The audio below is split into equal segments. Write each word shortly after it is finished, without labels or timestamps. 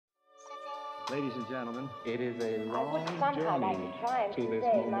Ladies and gentlemen, It is a I would long somehow like journey to try and to this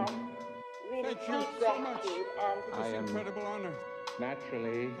convey my moment. really Thank you deep so much. gratitude and I This am incredible honor.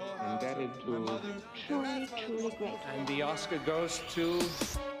 naturally indebted My to mother. truly grateful. and the Oscar goes to...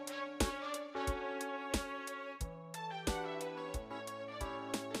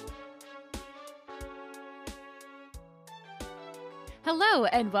 Hello,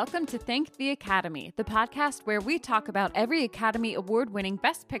 and welcome to Thank the Academy, the podcast where we talk about every Academy Award-winning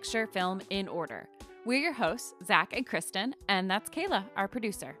Best Picture film in order. We're your hosts, Zach and Kristen, and that's Kayla, our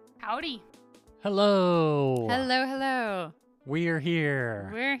producer. Howdy. Hello. Hello. We're here.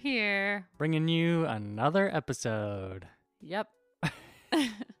 We're here. Bringing you another episode. Yep.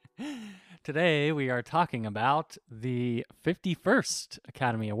 Today we are talking about the 51st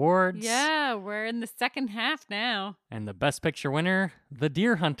Academy Awards. Yeah, we're in the second half now. And the Best Picture winner, The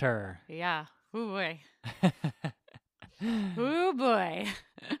Deer Hunter. Yeah. Oh boy. Oh boy.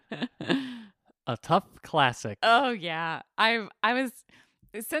 A tough classic. Oh yeah. I was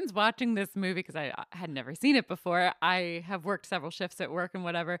since watching this movie, because I had never seen it before, I have worked several shifts at work and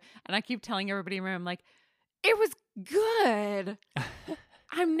whatever, and I keep telling everybody in the room, like, it was good.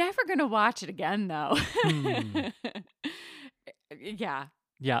 I'm never gonna watch it again though. Yeah.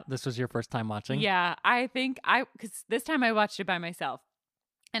 Yeah, this was your first time watching? Yeah. I think because this time I watched it by myself.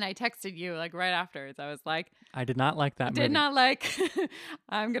 And I texted you like right afterwards. I was like, I did not like that movie. did not like.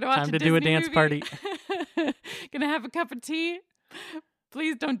 I'm gonna watch Time a to do a Disney dance movie. party. Gonna have a cup of tea.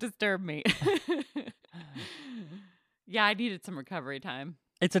 Please don't disturb me. Yeah, I needed some recovery time.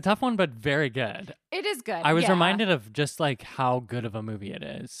 It's a tough one, but very good. It is good. I was yeah. reminded of just like how good of a movie it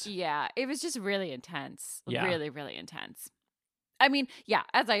is. Yeah, it was just really intense. Yeah. Really, really intense. I mean, yeah,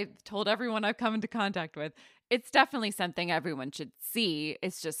 as I told everyone I've come into contact with, it's definitely something everyone should see.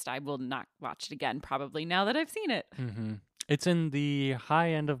 It's just I will not watch it again probably now that I've seen it. Mm-hmm. It's in the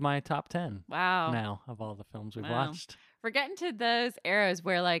high end of my top 10 Wow. now of all the films we've Wow. watched. We're getting to those eras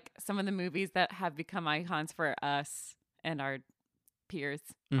where like some of the movies that have become icons for us and our peers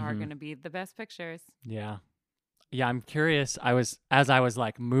are Mhm. going to be the best pictures. Yeah. Yeah, I'm curious. As I was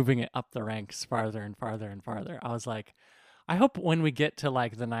like moving it up the ranks farther and farther and farther, I was like, I hope when we get to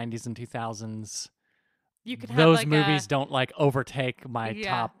like the 90s and 2000s, You could have those like movies don't like overtake my Yeah.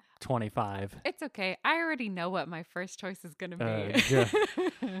 top 25. It's okay. I already know what my first choice is going to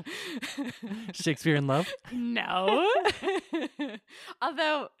be. Shakespeare in Love? No.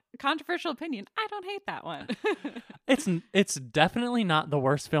 Although, controversial opinion, I don't hate that one. It's definitely not the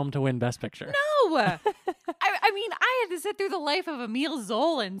worst film to win Best Picture. No. I mean, I had to sit through the life of Emile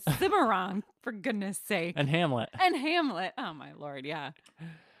Zoll and Cimarron, for goodness sake. And Hamlet. And Hamlet. Oh, my Lord, yeah.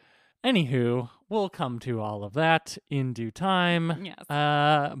 Anywho, we'll come to all of that in due time. Yes.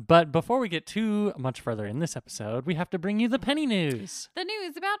 But before we get too much further in this episode, we have to bring you the Penny News. The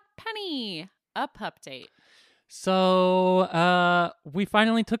news about Penny. A pup date. So, we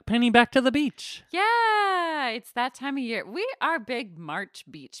finally took Penny back to the beach. Yeah, it's that time of year. We are big March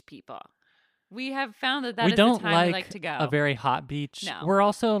beach people. We have found that We is don't the time we like to go. a very hot beach. No. We're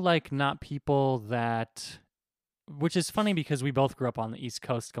also like not people that, which is funny because we both grew up on the East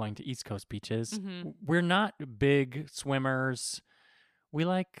Coast going to East Coast beaches. Mhm. We're not big swimmers. We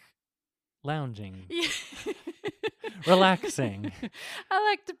like lounging, relaxing, I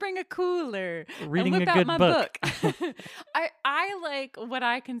like to bring a cooler, reading and whip a out good my book. I like what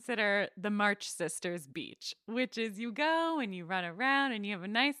I consider the March Sisters beach, which is you go and you run around and you have a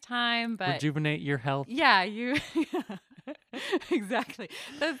nice time, but Rejuvenate your health. yeah, you exactly.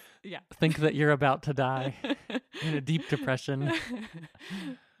 Yeah. Think that you're about to die in a deep depression.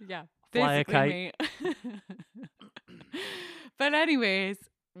 Yeah. Fly a basically me. But anyways,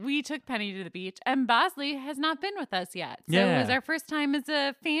 we took Penny to the beach, and Bosley has not been with us yet. So it was Yeah. our first time as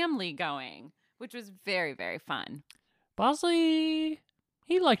a family going, which was very, very fun. Bosley,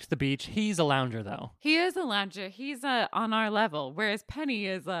 he liked the beach. He's a lounger, though. He is a lounger. He's on our level, whereas Penny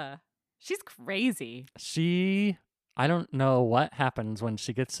is she's crazy. I don't know what happens when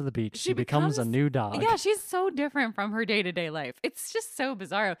she gets to the beach. She She becomes a becomes- new dog. Yeah, she's so different from her day-to-day life. It's just so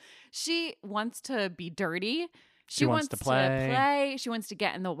bizarre. She wants to be dirty. She wants to play. She wants to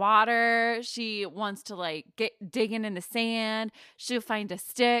get in the water. She wants to like get digging in the sand. She'll find a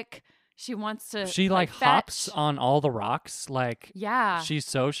stick. She wants to She play like hops fetch. on all the rocks. Like Yeah. she's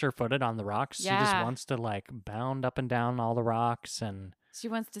so sure-footed on the rocks. She just Yeah. wants to like bound up and down all the rocks and She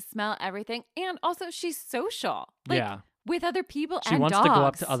wants to smell everything. And also she's social. Like, yeah. with other people She and wants dogs. to go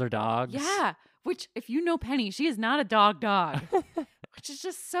up to other dogs. Yeah. Which, if you know Penny, she is not a dog, which is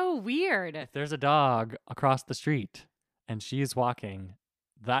just so weird. If there's a dog across the street and she is walking,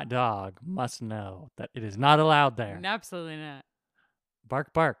 that dog must know that it is not allowed there. Absolutely not.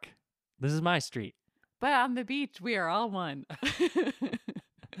 Bark, bark. This is my street. But on the beach, we are all one.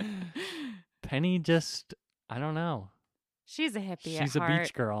 Penny just, I don't know. She's a hippie. She's at a heart.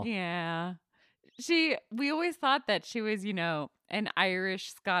 beach girl. Yeah. We always thought that she was, an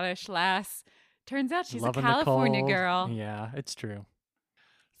Irish, Scottish lass. Turns out she's Loving a the California cold. girl. Yeah, it's true.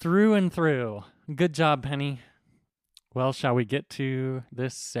 Through and through. Good job, Penny. Well, shall we get to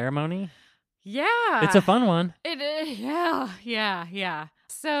this ceremony? Yeah. It's a fun one. It is. Yeah.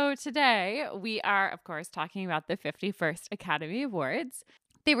 So today we are, of course, talking about the 51st Academy Awards.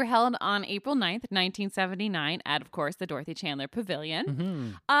 They were held on April 9th, 1979 at, of course, the Dorothy Chandler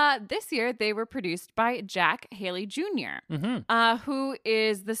Pavilion. This year, they were produced by Jack Haley Jr., who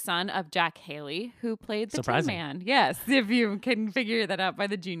is the son of Jack Haley, who played the Tin Surprising. Man. Yes, if you can figure that out by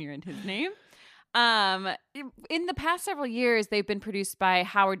the junior in his name. In the past several years, they've been produced by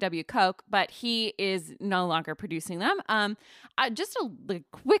Howard W. Koch, but he is no longer producing them. Just a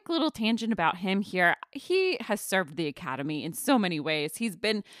quick little tangent about him here. He has served the Academy in so many ways. He's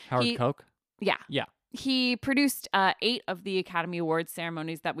been Howard Koch? Yeah. Yeah. He produced 8 of the Academy Awards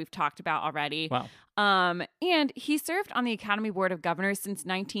ceremonies that we've talked about already. Wow. And he served on the Academy Board of Governors since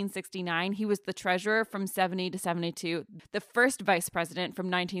 1969. He was the treasurer from 70 to 72, the first vice president from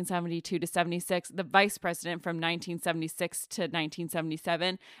 1972 to 76, the vice president from 1976 to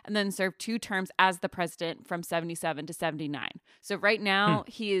 1977, and then served 2 terms as the president from 77 to 79. So right now,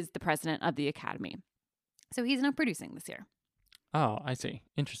 he is the president of the Academy. So he's not producing this year. Oh, I see.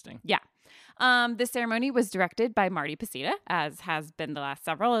 Interesting. Yeah. The ceremony was directed by Marty Pasita, as has been the last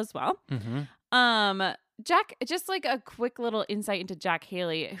several as well. Jack, just like a quick little insight into Jack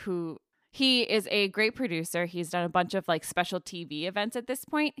Haley, who he is a great producer. He's done a bunch of like special TV events at this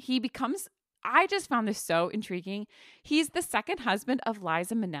point. I just found this so intriguing. He's the second husband of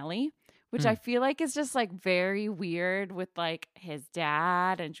Liza Minnelli, which I feel like is just like very weird with like his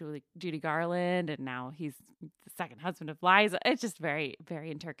dad and Judy Garland, and now he's the second husband of Liza. It's just very, very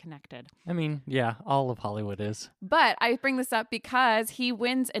interconnected. I mean, yeah, all of Hollywood is. But I bring this up because he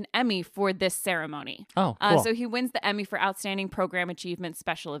wins an Emmy for this ceremony. Oh, cool. So he wins the Emmy for Outstanding Program Achievement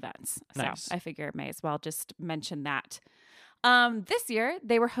Special Events. Nice. So I figure I may as well just mention that. This year,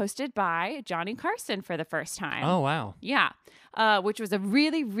 they were hosted by Johnny Carson for the first time. Oh, wow. Yeah, which was a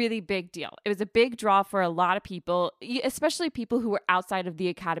really, really big deal. It was a big draw for a lot of people, especially people who were outside of the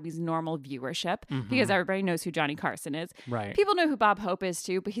Academy's normal viewership, because everybody knows who Johnny Carson is. Right. People know who Bob Hope is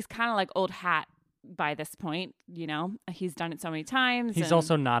too, but he's kind of like old hat by this point. He's done it so many times. He's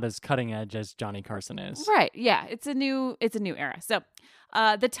also not as cutting edge as Johnny Carson is. Right. Yeah. It's a new era. So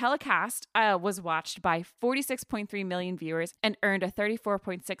the telecast was watched by 46.3 million viewers and earned a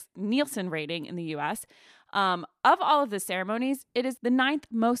 34.6 Nielsen rating in the U.S. Of all of the ceremonies, it is the 9th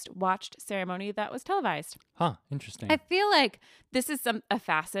most watched ceremony that was televised. Huh. Interesting. I feel like this is a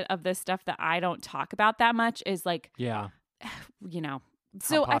facet of this stuff that I don't talk about that much, is like, yeah.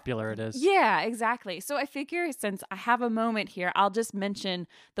 So how popular it is. Yeah, exactly. So I figure since I have a moment here, I'll just mention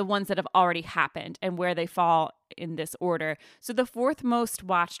the ones that have already happened and where they fall in this order. So the 4th most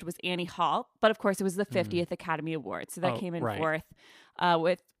watched was Annie Hall, but of course it was the 50th Academy Award. So that came in 4th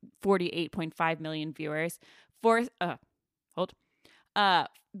with 48.5 million viewers. The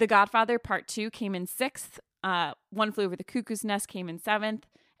Godfather Part 2 came in 6th. One Flew Over the Cuckoo's Nest came in 7th.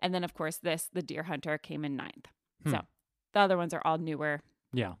 And then, of course, The Deer Hunter came in 9th. So the other ones are all newer.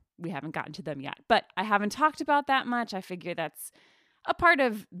 Yeah. We haven't gotten to them yet. But I haven't talked about that much. I figure that's a part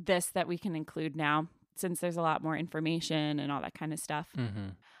of this that we can include now, since there's a lot more information and all that kind of stuff.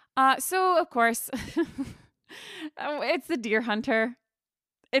 So, of course, it's The Deer Hunter.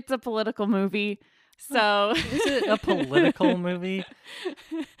 It's a political movie. So is it a political movie?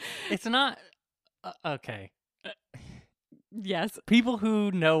 It's not. Okay. Yes. People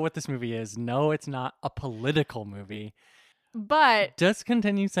who know what this movie is know it's not a political movie. But just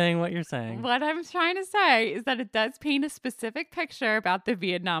continue saying what you're saying. What I'm trying to say is that it does paint a specific picture about the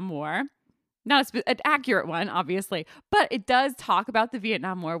Vietnam War. Not an accurate one, obviously, but it does talk about the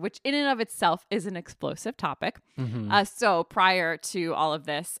Vietnam War, which in and of itself is an explosive topic. So prior to all of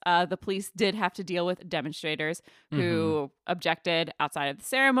this, the police did have to deal with demonstrators who objected outside of the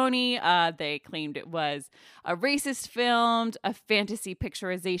ceremony. They claimed it was a racist film, a fantasy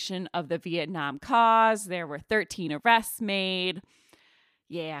picturization of the Vietnam cause. There were 13 arrests made.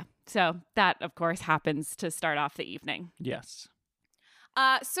 Yeah. So that, of course, happens to start off the evening. Yes.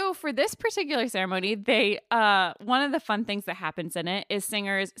 So for this particular ceremony, they one of the fun things that happens in it is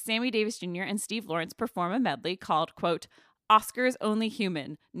singers Sammy Davis Jr. and Steve Lawrence perform a medley called, quote, Oscars Only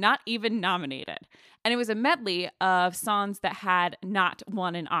Human, Not Even Nominated. And it was a medley of songs that had not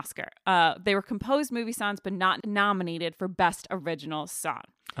won an Oscar. They were composed movie songs, but not nominated for Best Original Song.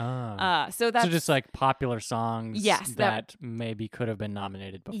 So that's just like popular songs Yes, that maybe could have been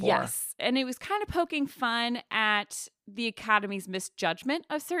nominated before. Yes. And it was kind of poking fun at the Academy's misjudgment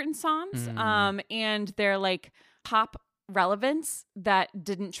of certain songs and their like pop relevance that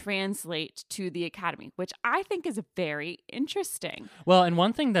didn't translate to the Academy, which I think is very interesting. Well, and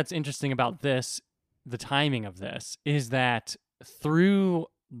one thing that's interesting about this, the timing of this, is that through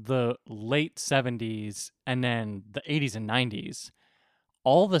the late 70s and then the 80s and 90s,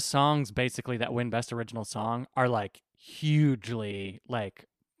 all the songs basically that win Best Original Song are like hugely like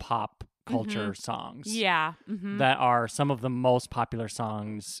pop culture songs. Yeah. That are some of the most popular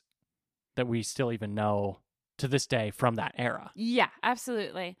songs that we still even know to this day from that era. Yeah,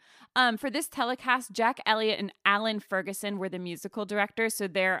 absolutely. For this telecast, Jack Elliott and Alan Ferguson were the musical directors, so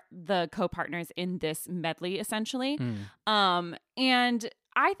they're the co-partners in this medley, essentially. And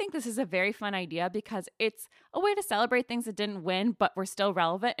I think this is a very fun idea because it's a way to celebrate things that didn't win, but were still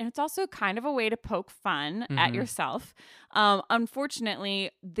relevant. And it's also kind of a way to poke fun at yourself.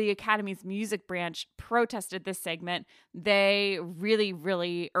 Unfortunately, the Academy's music branch protested this segment. They really,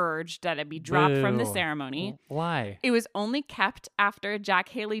 really urged that it be dropped from the Boo. ceremony. Why? It was only kept after Jack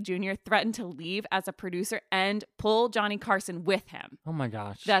Haley Jr. threatened to leave as a producer and pull Johnny Carson with him, Oh my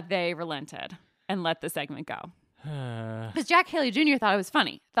gosh. that they relented and let the segment go. Uh, Because Jack Haley Jr. thought it was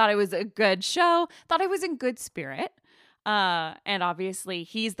funny, thought it was a good show, thought it was in good spirit. And obviously,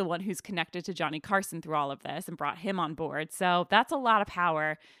 he's the one who's connected to Johnny Carson through all of this and brought him on board. So that's a lot of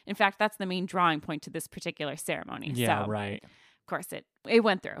power. In fact, that's the main drawing point to this particular ceremony. yeah, so, right. Of course, it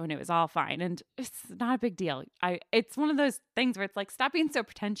went through and it was all fine. And it's not a big deal. It's one of those things where it's like, stop being so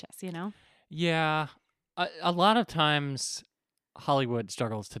pretentious, you know? Yeah. A lot of times Hollywood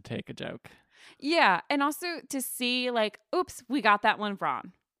struggles to take a joke. Yeah. And also to see like, oops, we got that one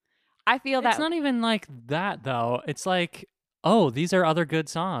wrong. I feel that It's not even like that though. It's like, oh, these are other good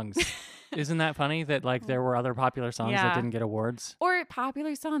songs. Isn't that funny that like there were other popular songs Yeah. that didn't get awards? or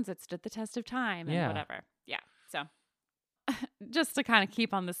popular songs that stood the test of time and Yeah. whatever. Yeah. So just to kind of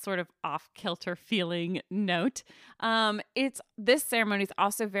keep on this sort of off-kilter feeling note, this ceremony is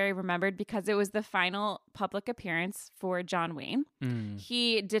also very remembered because it was the final public appearance for John Wayne.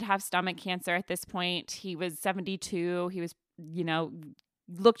 He did have stomach cancer at this point. He was 72. He was,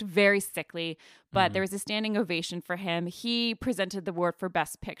 looked very sickly, but there was a standing ovation for him. He presented the award for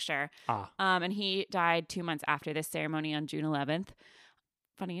Best Picture. And he died 2 months after this ceremony on June 11th.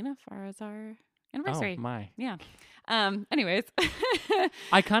 Funny enough, as our anniversary. Oh my. Yeah. Anyways.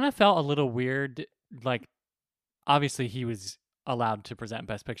 I kind of felt a little weird. Like, obviously he was allowed to present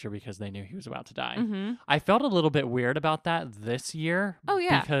Best Picture because they knew he was about to die. I felt a little bit weird about that this year. Oh,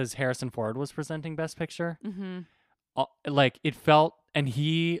 yeah. Because Harrison Ford was presenting Best Picture. Like, it felt, and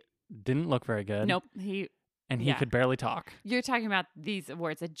he didn't look very good. Nope. And he yeah. could barely talk. You're talking about these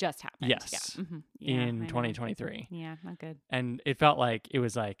awards that just happened. Yes. Yeah. Yeah, I In know. 2023. Yeah, not good. And it felt like, it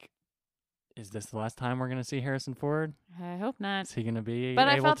was like, is this the last time we're going to see Harrison Ford? I hope not. Is he going to be But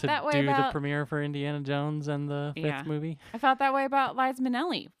I able felt to that way do the about- premiere for Indiana Jones and the Yeah. fifth movie? I felt that way about Liza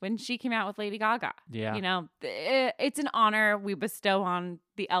Minnelli when she came out with Lady Gaga. Yeah. It's an honor we bestow on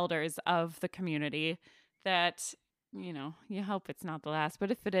the elders of the community that, you hope it's not the last.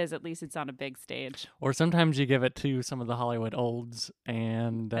 But if it is, at least it's on a big stage. Or sometimes you give it to some of the Hollywood olds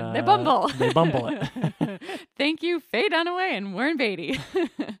and And they bumble. They bumble it. Thank you, Faye Dunaway and Warren Beatty.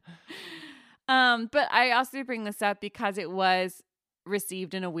 But I also bring this up because it was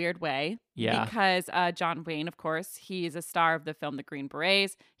received in a weird way. Yeah. Because John Wayne, of course, he's a star of the film The Green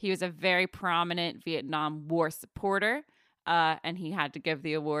Berets. He was a very prominent Vietnam War supporter. And he had to give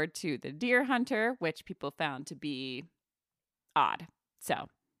the award to the Deer Hunter, which people found to be odd. So,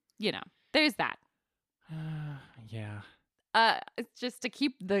 there's that. Yeah. It's just to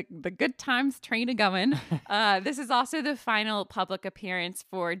keep the good times train going. This is also the final public appearance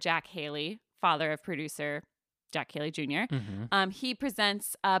for Jack Haley, father of producer Jack Haley Jr. He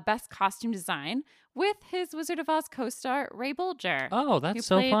presents Best Costume Design with his Wizard of Oz co-star Ray Bolger. Oh, who that's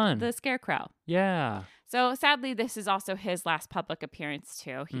so played fun. The Scarecrow. Yeah. So sadly, this is also his last public appearance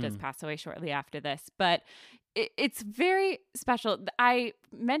too. He does pass away shortly after this, but it's very special. I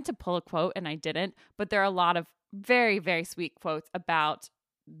meant to pull a quote and I didn't, but there are a lot of very, very sweet quotes about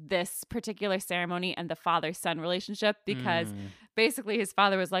this particular ceremony and the father-son relationship because basically his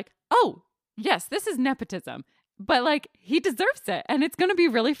father was like, oh, yes, this is nepotism. but like he deserves it and it's going to be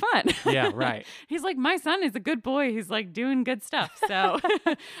really fun. Yeah, right. He's like, my son is a good boy. He's like doing good stuff. So,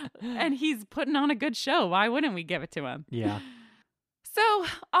 and he's putting on a good show. Why wouldn't we give it to him? Yeah. So,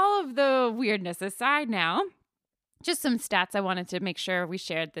 all of the weirdness aside now, just some stats I wanted to make sure we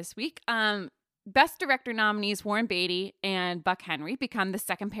shared this week. Best Director nominees Warren Beatty and Buck Henry become the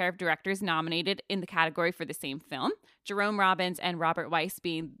second pair of directors nominated in the category for the same film. Jerome Robbins and Robert Weiss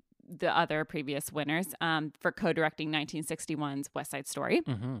being the other previous winners for co-directing 1961's West Side Story.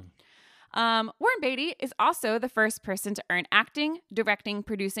 Mm-hmm. Warren Beatty is also the first person to earn acting, directing,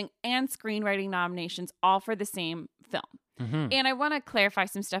 producing, and screenwriting nominations all for the same film. Mm-hmm. And I want to clarify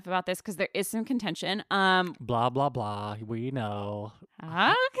some stuff about this because there is some contention. Blah, blah, blah. We know.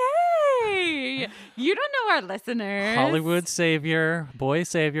 Okay. You don't know our listeners. Hollywood savior, boy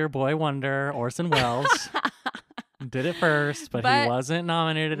wonder, Orson Welles. Did it first, but he wasn't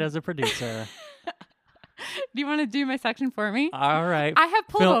nominated as a producer. Do you want to do my section for me? All right. I have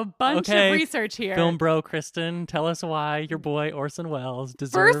pulled a bunch of research here. Film bro Kristen, tell us why your boy Orson Welles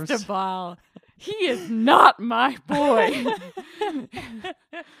deserves... First of all, he is not my boy.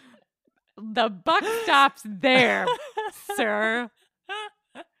 The buck stops there, sir.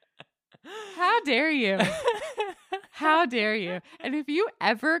 How dare you? How dare you? And if you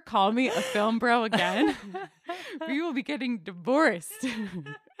ever call me a film bro again, we will be getting divorced.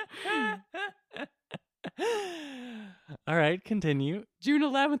 All right, continue. June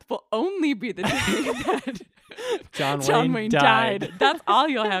 11th will only be the day that John Wayne died. That's all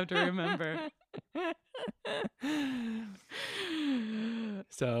you'll have to remember.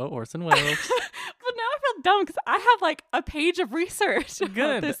 So, Orson Welles. But now I feel dumb because I have like a page of research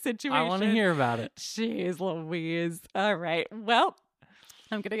about this situation. I want to hear about it. Jeez Louise. All right. Well,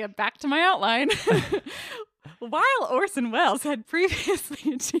 I'm going to get back to my outline. While Orson Welles had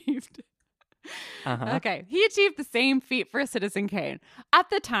previously achieved... Okay, he achieved the same feat for Citizen Kane. At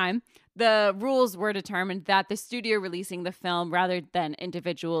the time, the rules were determined that the studio releasing the film rather than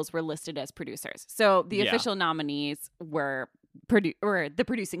individuals were listed as producers. So the official nominees were the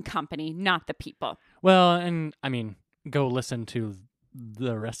producing company, not the people. Well, and I mean, go listen to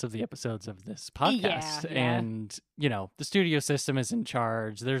the rest of the episodes of this podcast. Yeah. And, you know, the studio system is in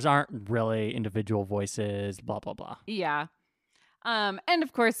charge. There's aren't really individual voices, blah, blah, blah. Yeah. And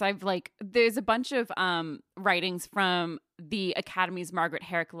of course, there's a bunch of writings from the Academy's Margaret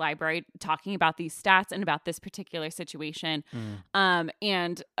Herrick Library talking about these stats and about this particular situation.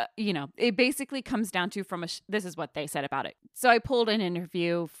 You know, it basically comes down to this is what they said about it. So I pulled an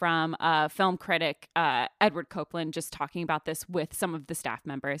interview from film critic Edward Copeland just talking about this with some of the staff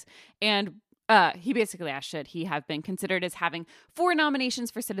members. And he basically asked, should he have been considered as having 4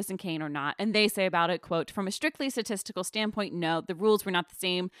 nominations for Citizen Kane or not? And they say about it, quote, from a strictly statistical standpoint, no, the rules were not the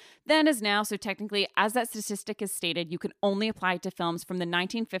same then as now. So technically, as that statistic is stated, you can only apply it to films from the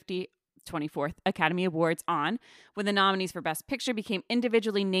 1950 24th Academy Awards on, when the nominees for Best Picture became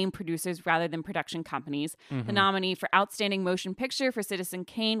individually named producers rather than production companies. Mm-hmm. The nominee for Outstanding Motion Picture for Citizen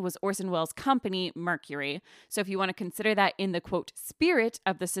Kane was Orson Welles' company, Mercury. So if you want to consider that in the, quote, spirit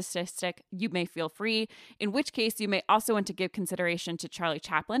of the statistic, you may feel free, in which case you may also want to give consideration to Charlie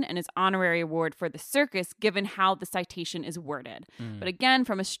Chaplin and his honorary award for The Circus, given how the citation is worded. But again,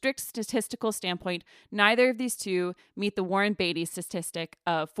 from a strict statistical standpoint, neither of these two meet the Warren Beatty statistic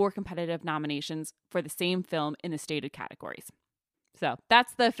of 4 competitive nominations for the same film in the stated categories. So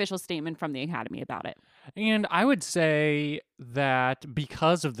that's the official statement from the Academy about it. And I would say that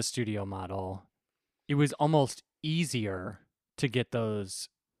because of the studio model, it was almost easier to get those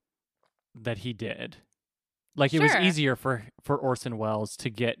that he did. Like, it was easier for Orson Welles to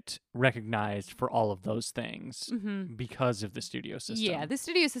get recognized for all of those things because of the studio system. Yeah, the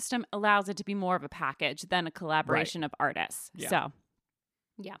studio system allows it to be more of a package than a collaboration of artists. Yeah. So,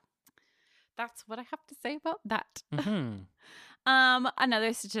 yeah. That's what I have to say about that.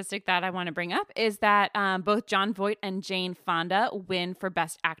 Another statistic that I want to bring up is that both Jon Voight and Jane Fonda win for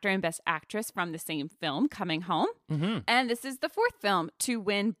Best Actor and Best Actress from the same film, Coming Home. And this is the 4th film to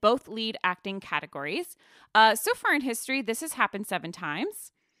win both lead acting categories. So far in history, this has happened 7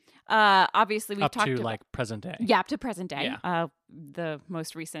 times. Obviously, we've up talked to about, like present day. Yeah, up to present day. Yeah. The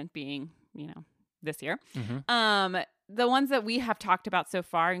most recent being, this year. The ones that we have talked about so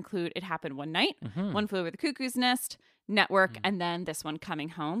far include It Happened One Night, One Flew Over the Cuckoo's Nest, Network, and then this one, Coming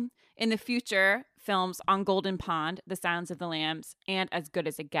Home. In the future, films On Golden Pond, The Sounds of the Lambs, and As Good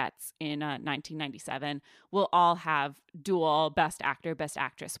as It Gets in 1997 will all have dual Best Actor, Best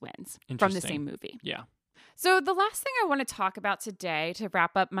Actress wins from the same movie. Yeah. So, the last thing I want to talk about today to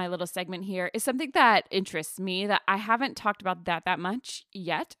wrap up my little segment here is something that interests me that I haven't talked about that much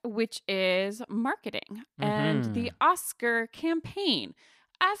yet, which is marketing and the Oscar campaign.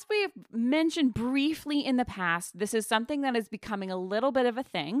 As we've mentioned briefly in the past, this is something that is becoming a little bit of a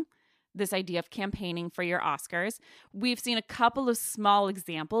thing, this idea of campaigning for your Oscars. We've seen a couple of small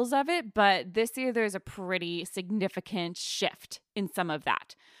examples of it, but this year there's a pretty significant shift in some of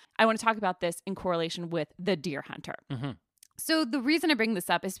that. I want to talk about this in correlation with The Deer Hunter. So the reason I bring this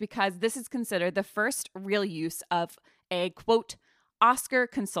up is because this is considered the first real use of a, quote, Oscar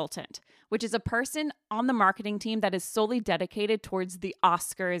consultant, which is a person on the marketing team that is solely dedicated towards the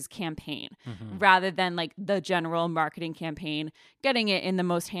Oscars campaign, rather than like the general marketing campaign, getting it in the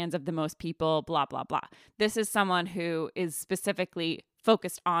most hands of the most people, blah, blah, blah. This is someone who is specifically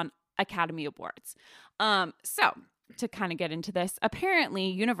focused on Academy Awards. So to kind of get into this, apparently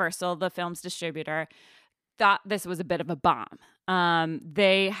Universal, the film's distributor, thought this was a bit of a bomb.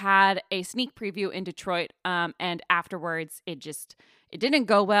 They had a sneak preview in Detroit, and afterwards it didn't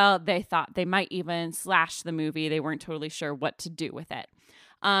go well. They thought they might even slash the movie. They weren't totally sure what to do with it.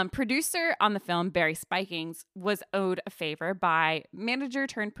 Producer on the film, Barry Spikings, was owed a favor by manager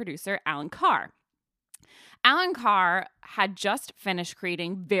turned producer Alan Carr. Alan Carr had just finished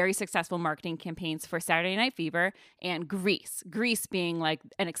creating very successful marketing campaigns for Saturday Night Fever and Grease. Grease being like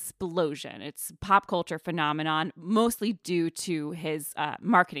an explosion. It's a pop culture phenomenon, mostly due to his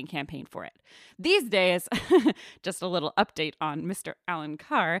marketing campaign for it. These days, just a little update on Mr. Alan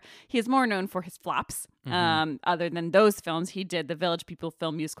Carr, he is more known for his flops. Other than those films, he did the Village People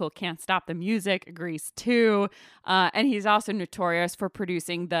film musical Can't Stop the Music, Grease 2, and he's also notorious for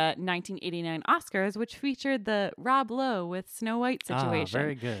producing the 1989 Oscars, which featured the Rob Lowe with Snow White situation.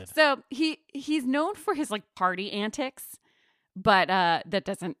 Very good. So he's known for his like party antics, but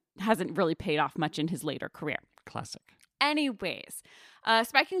that hasn't really paid off much in his later career. Classic. Anyways,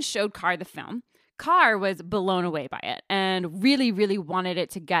 Spikings showed Carr the film. Carr was blown away by it and really, really wanted it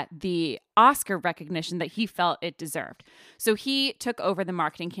to get the Oscar recognition that he felt it deserved. So he took over the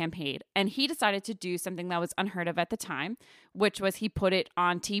marketing campaign and he decided to do something that was unheard of at the time, which was he put it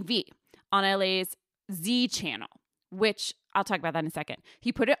on TV, on LA's Z channel, which I'll talk about that in a second.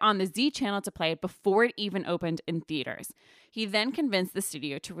 He put it on the Z channel to play it before it even opened in theaters. He then convinced the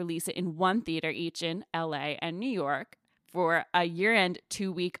studio to release it in one theater each in LA and New York for a year-end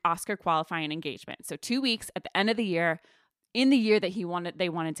 2-week Oscar qualifying engagement. So 2 weeks at the end of the year, in the year that they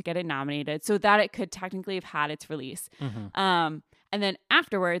wanted to get it nominated so that it could technically have had its release. And then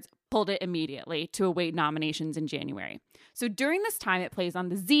afterwards, pulled it immediately to await nominations in January. So during this time, it plays on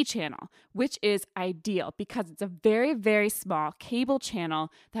the Z channel, which is ideal because it's a very, very small cable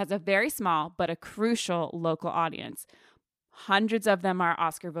channel that has a very small but a crucial local audience. Hundreds of them are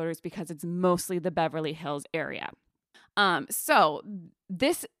Oscar voters because it's mostly the Beverly Hills area. So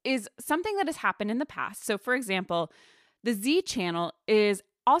this is something that has happened in the past. So for example, the Z channel is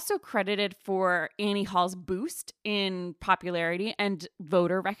also credited for Annie Hall's boost in popularity and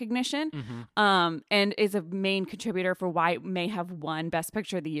voter recognition, and is a main contributor for why it may have won Best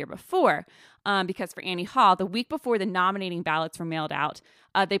Picture the year before. Because for Annie Hall, the week before the nominating ballots were mailed out,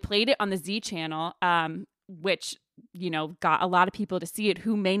 they played it on the Z channel, which got a lot of people to see it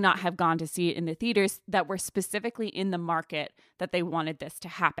who may not have gone to see it in the theaters that were specifically in the market that they wanted this to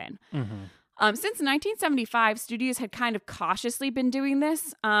happen. Since 1975, studios had kind of cautiously been doing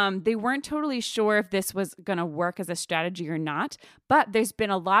this. They weren't totally sure if this was going to work as a strategy or not, but there's been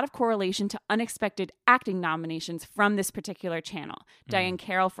a lot of correlation to unexpected acting nominations from this particular channel. Diane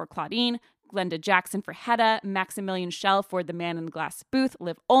Carroll for Claudine, Glenda Jackson for Hedda, Maximilian Schell for The Man in the Glass Booth,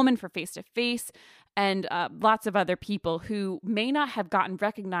 Liv Ullmann for Face to Face, and lots of other people who may not have gotten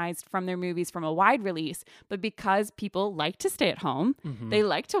recognized from their movies from a wide release, but because people like to stay at home, they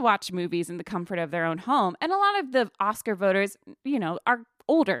like to watch movies in the comfort of their own home. And a lot of the Oscar voters, are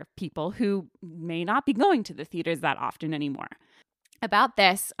older people who may not be going to the theaters that often anymore. About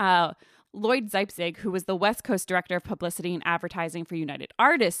this, Lloyd Zeipzig, who was the West Coast Director of Publicity and Advertising for United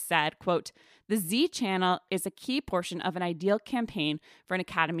Artists, said, quote, "The Z channel is a key portion of an ideal campaign for an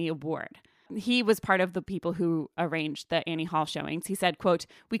Academy Award." He was part of the people who arranged the Annie Hall showings. He said, quote,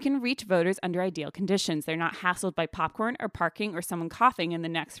 "We can reach voters under ideal conditions. They're not hassled by popcorn or parking or someone coughing in the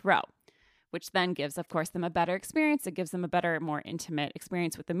next row," which then gives, of course, them a better experience. It gives them a better, more intimate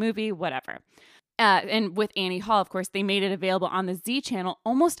experience with the movie, whatever. And with Annie Hall, of course, they made it available on the Z channel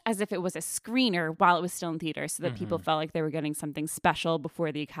almost as if it was a screener while it was still in theaters so that people felt like they were getting something special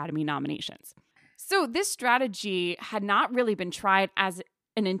before the Academy nominations. So this strategy had not really been tried as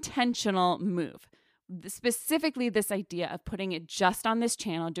an intentional move. Specifically, this idea of putting it just on this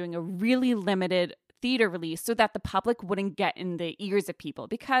channel, doing a really limited theater release so that the public wouldn't get in the ears of people,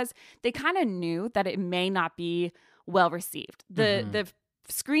 because they kind of knew that it may not be well received. The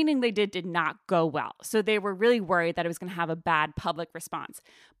screening they did not go well. So they were really worried that it was going to have a bad public response.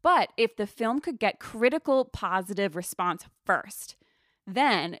 But if the film could get critical positive response first,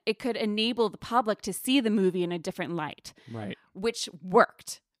 then it could enable the public to see the movie in a different light. Right. Which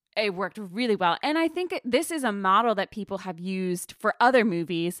worked. It worked really well. And I think this is a model that people have used for other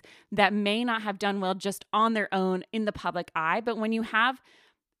movies that may not have done well just on their own in the public eye. But when you have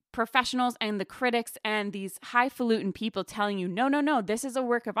professionals and the critics and these highfalutin people telling you, no, this is a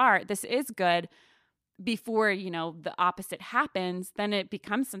work of art, this is good, before, the opposite happens, then it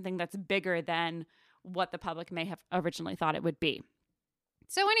becomes something that's bigger than what the public may have originally thought it would be.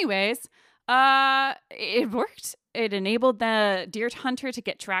 So anyways, it worked. It enabled the Deer Hunter to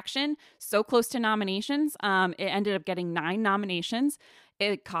get traction so close to nominations. It ended up getting 9 nominations.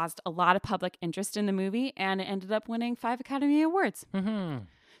 It caused a lot of public interest in the movie, and it ended up winning 5 Academy Awards. Mm-hmm.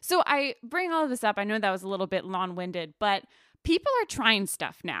 So I bring all of this up. I know that was a little bit long-winded, but people are trying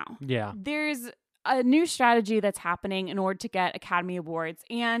stuff now. Yeah. There's a new strategy that's happening in order to get Academy Awards.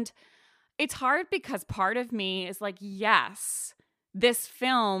 And it's hard because part of me is like, yes, this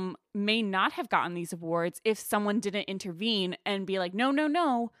film may not have gotten these awards if someone didn't intervene and be like,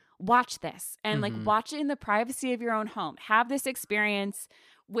 no, watch this. And like, watch it in the privacy of your own home. Have this experience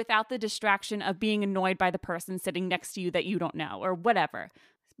without the distraction of being annoyed by the person sitting next to you that you don't know or whatever.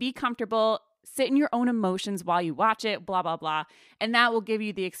 Be comfortable, sit in your own emotions while you watch it, blah, blah, blah. And that will give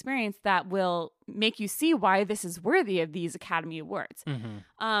you the experience that will make you see why this is worthy of these Academy Awards.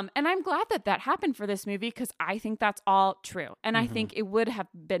 And I'm glad that happened for this movie, because I think that's all true. And I think it would have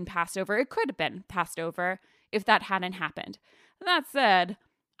been passed over. It could have been passed over if that hadn't happened. That said,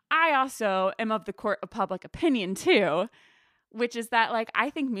 I also am of the court of public opinion too, which is that, like, I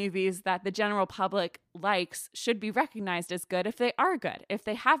think movies that the general public likes should be recognized as good if they are good, if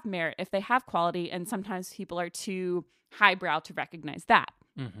they have merit, if they have quality, and sometimes people are too highbrow to recognize that.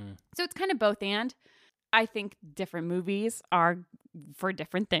 So it's kind of both and. I think different movies are for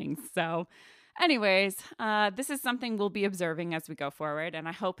different things. So anyways, this is something we'll be observing as we go forward, and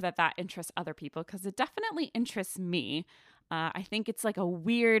I hope that interests other people, because it definitely interests me. I think it's like a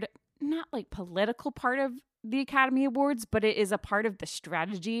weird, not like political part of the Academy Awards, but it is a part of the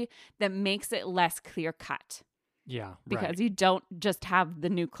strategy that makes it less clear cut. Yeah, because you don't just have the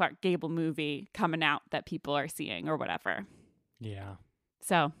new Clark Gable movie coming out that people are seeing or whatever. Yeah.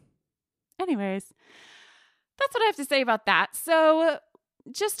 So anyways, that's what I have to say about that. So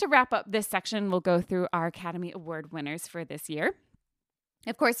just to wrap up this section, we'll go through our Academy Award winners for this year.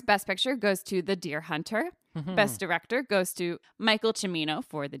 Of course, Best Picture goes to The Deer Hunter. Best Director goes to Michael Cimino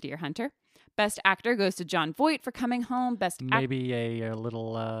for The Deer Hunter. Best Actor goes to Jon Voight for Coming Home. Maybe a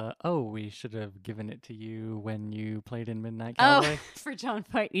little, we should have given it to you when you played in Midnight Cowboy. Oh, for Jon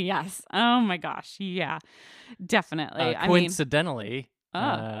Voight, yes. Oh my gosh, yeah, definitely. Coincidentally,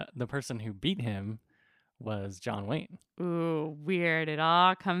 the person who beat him was John Wayne. Ooh, weird. It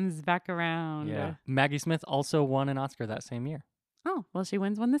all comes back around. Yeah. Maggie Smith also won an Oscar that same year. Oh, well, she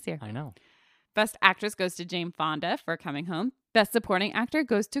wins one this year. I know. Best Actress goes to Jane Fonda for Coming Home. Best Supporting Actor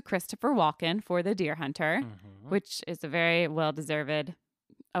goes to Christopher Walken for The Deer Hunter, which is a very well-deserved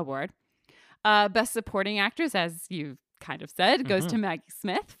award. Best Supporting Actress, as you've kind of said, goes to Maggie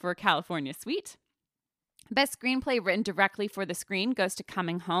Smith for California Suite. Best Screenplay written directly for the screen goes to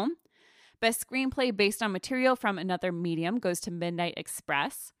Coming Home. Best Screenplay based on material from another medium goes to Midnight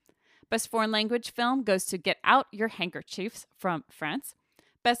Express. Best Foreign Language Film goes to Get Out Your Handkerchiefs from France.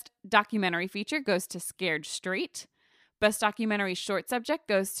 Best Documentary Feature goes to Scared Straight. Best Documentary Short Subject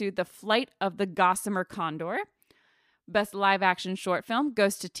goes to The Flight of the Gossamer Condor. Best Live Action Short Film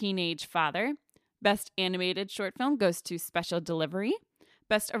goes to Teenage Father. Best Animated Short Film goes to Special Delivery.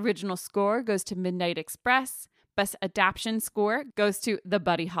 Best Original Score goes to Midnight Express. Best Adaptation Score goes to The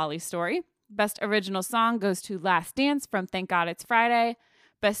Buddy Holly Story. Best Original Song goes to Last Dance from Thank God It's Friday.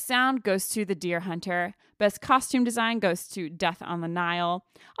 Best Sound goes to The Deer Hunter. Best Costume Design goes to Death on the Nile.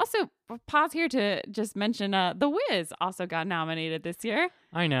 Also, pause here to just mention The Wiz also got nominated this year.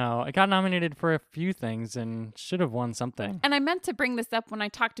 I know. It got nominated for a few things and should have won something. And I meant to bring this up when I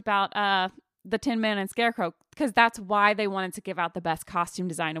talked about the Tin Man and Scarecrow, because that's why they wanted to give out the Best Costume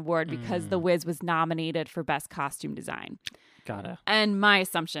Design Award, because The Wiz was nominated for Best Costume Design. Got it. And my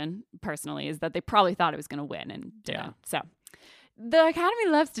assumption, personally, is that they probably thought it was going to win and didn't. Yeah. So the Academy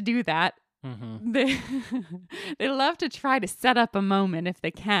loves to do that. They love to try to set up a moment if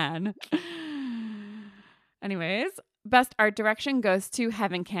they can. Anyways, Best Art Direction goes to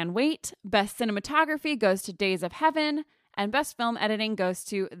Heaven Can Wait. Best Cinematography goes to Days of Heaven. And Best Film Editing goes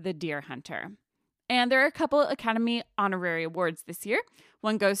to The Deer Hunter. And there are a couple Academy Honorary Awards this year.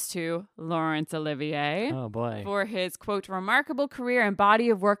 One goes to Laurence Olivier Oh boy. for his, quote, remarkable career and body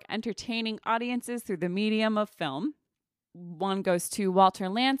of work entertaining audiences through the medium of film. One goes to Walter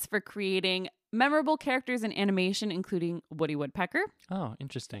Lantz for creating memorable characters in animation, including Woody Woodpecker. Oh,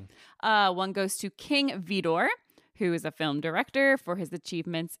 interesting. One goes to King Vidor, who is a film director, for his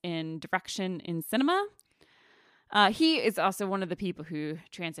achievements in direction in cinema. He is also one of the people who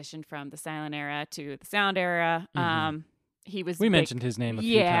transitioned from the silent era to the sound era. He was We big- mentioned his name a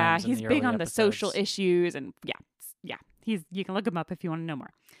few times. he's in the big early on the social episodes. issues, and you can look him up if you want to know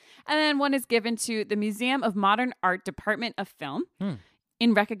more. And then one is given to the Museum of Modern Art Department of Film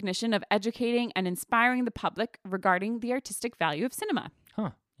in recognition of educating and inspiring the public regarding the artistic value of cinema.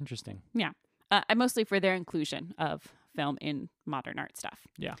 Huh. Interesting. And mostly for their inclusion of film in modern art stuff.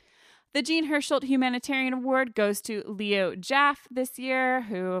 Yeah. The Jean Hersholt Humanitarian Award goes to Leo Jaffe this year,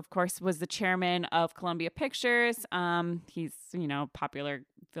 who, of course, was the chairman of Columbia Pictures. He's, popular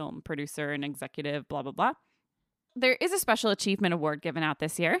film producer and executive, blah, blah, blah. There is a Special Achievement Award given out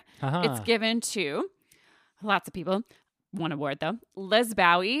this year. Haha. It's given to lots of people. One award, though. Les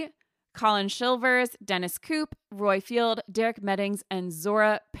Bowie, Colin Shilvers, Dennis Coop, Roy Field, Derek Meddings, and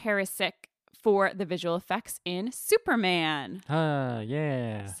Zora Perisic for the visual effects in Superman.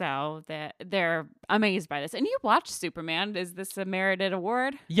 Yeah. So they're amazed by this. And you watched Superman. Is this a merited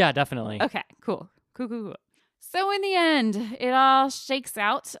award? Yeah, definitely. Okay, cool. Cool. So in the end, it all shakes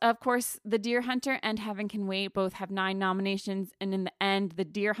out. Of course, The Deer Hunter and Heaven Can Wait both have 9 nominations. And in the end, The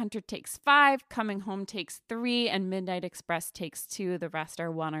Deer Hunter takes 5, Coming Home takes 3, and Midnight Express takes 2. The rest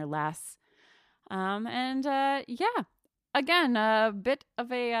are 1 or less. Again, a bit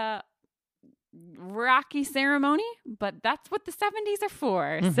of a rocky ceremony, but that's what the 70s are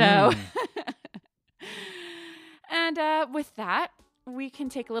for. So, and with that, we can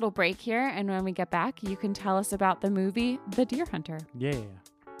take a little break here, and when we get back, you can tell us about the movie The Deer Hunter. Yeah.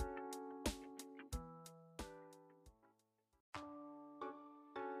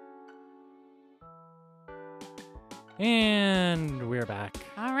 And we're back.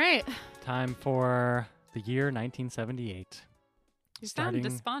 All right. Time for the year 1978. You Starting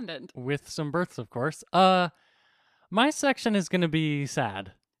sound despondent. with some births, of course. My section is going to be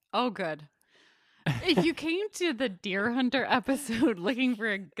sad. Oh, good. If you came to the Deer Hunter episode looking for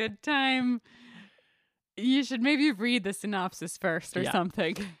a good time, you should maybe read the synopsis first or Yeah.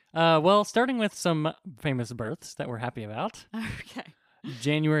 something. Well, starting with some famous births that we're happy about. Okay.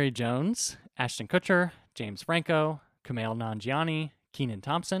 January Jones, Ashton Kutcher, James Franco, Kumail Nanjiani, Kenan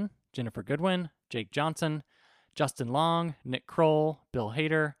Thompson, Jennifer Goodwin, Jake Johnson, Justin Long, Nick Kroll, Bill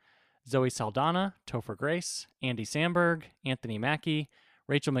Hader, Zoe Saldana, Topher Grace, Andy Samberg, Anthony Mackie,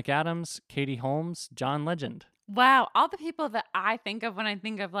 Rachel McAdams, Katie Holmes, John Legend. Wow. All the people that I think of when I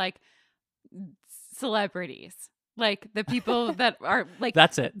think of like celebrities, like the people that are like,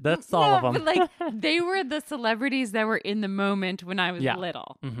 That's it. That's all of No, them. but, like they were the celebrities that were in the moment when I was Yeah.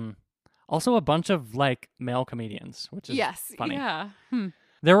 little. hmm Also, a bunch of like male comedians, which is Yes. funny. Yeah.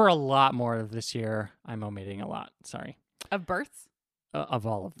 There were a lot more this year. I'm omitting a lot. Sorry. Of births? Of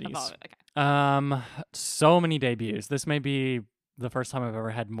all of these. Of all of it. Okay. So many debuts. This may be the first time I've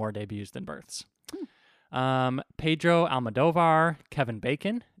ever had more debuts than births. Pedro Almodovar, Kevin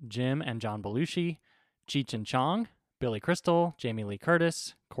Bacon, Jim and John Belushi, Cheech and Chong, Billy Crystal, Jamie Lee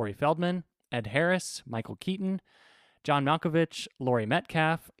Curtis, Corey Feldman, Ed Harris, Michael Keaton, John Malkovich, Laurie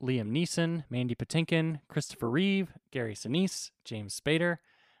Metcalf, Liam Neeson, Mandy Patinkin, Christopher Reeve, Gary Sinise, James Spader,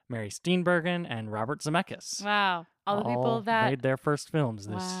 Mary Steenburgen, and Robert Zemeckis. Wow. All the people that made their first films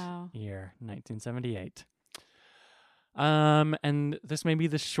this Wow. year, 1978. And this may be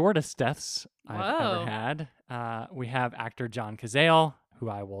the shortest deaths I've Whoa. ever had. We have actor John Cazale, who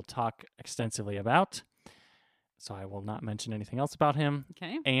I will talk extensively about, so I will not mention anything else about him.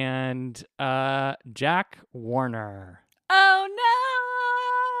 Okay. And Jack Warner, Oh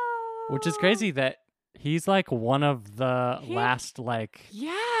no. which is crazy that he's like one of the He- last like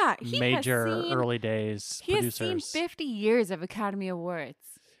Yeah. He major has seen, early days He has producers. seen 50 years of Academy Awards.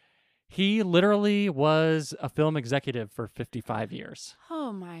 He literally was a film executive for 55 years.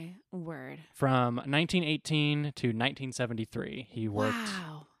 Oh my word. From 1918 to 1973, he worked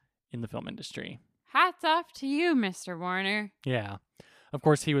Wow. in the film industry. Hats off to you, Mr. Warner. Yeah. Of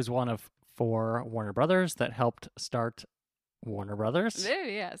course, he was one of 4 Warner Brothers that helped start Warner Brothers.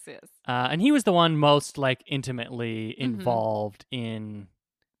 Yes. And he was the one most like intimately Mm-hmm. involved in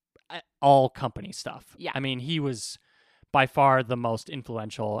all company stuff. Yeah. I mean, he was by far the most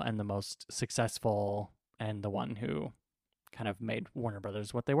influential and the most successful and the one who kind of made Warner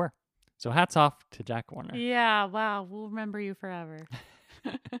Brothers what they were. So hats off to Jack Warner. Yeah, wow. We'll remember you forever.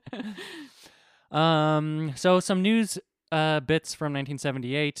 So some news bits from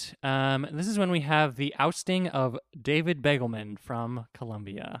 1978. This is when we have the ousting of David Begelman from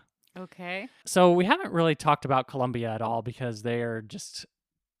Columbia. Okay. So we haven't really talked about Columbia at all because they're just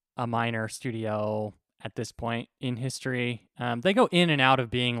a minor studio at this point in history. They go in and out of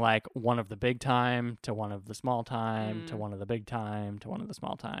being like one of the big time to one of the small time to one of the big time to one of the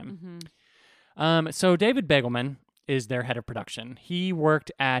small time. So David Begelman is their head of production. He worked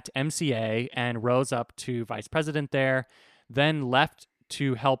at MCA and rose up to vice president there, then left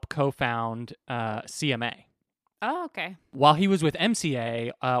to help co-found CMA. Oh, okay. While he was with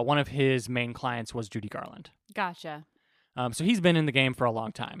MCA, one of his main clients was Judy Garland. Gotcha. So he's been in the game for a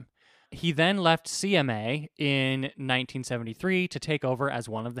long time. He then left CMA in 1973 to take over as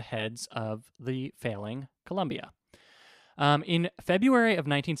one of the heads of the failing Columbia. In February of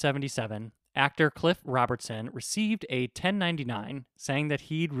 1977, actor Cliff Robertson received a 1099 saying that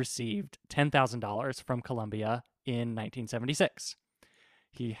he'd received $10,000 from Columbia in 1976.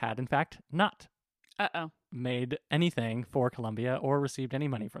 He had, in fact, not made anything for Columbia or received any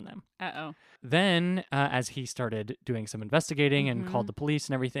money from them. Then, as he started doing some investigating and called the police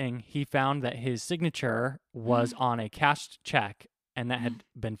and everything, he found that his signature was on a cashed check and that had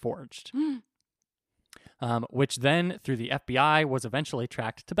been forged. Which then, through the FBI, was eventually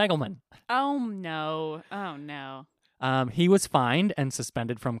tracked to Begelman. Oh, no. Oh, no. He was fined and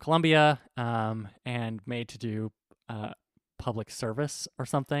suspended from Columbia and made to do public service or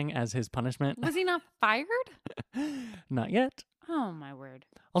something as his punishment. Was he not fired? Not yet. Oh, my word.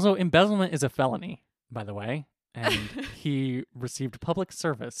 Also, embezzlement is a felony, by the way, and he received public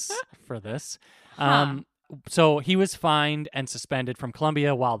service for this. So he was fined and suspended from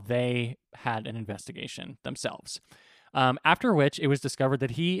Columbia while they had an investigation themselves. After which, it was discovered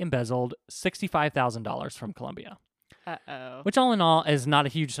that he embezzled $65,000 from Columbia. Which, all in all, is not a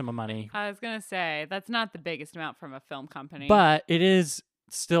huge sum of money. I was going to say, that's not the biggest amount from a film company. But it is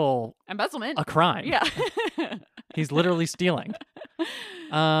still embezzlement. A crime. Yeah. He's literally stealing.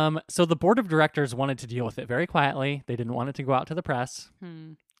 So the board of directors wanted to deal with it very quietly. They didn't want it to go out to the press.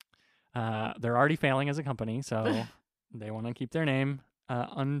 They're already failing as a company, so they want to keep their name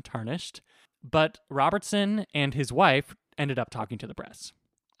untarnished. But Robertson and his wife ended up talking to the press.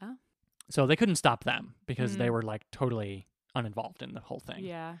 Oh. So they couldn't stop them because they were like totally uninvolved in the whole thing.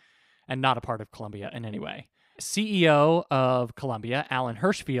 Yeah. And not a part of Columbia in any way. CEO of Columbia, Alan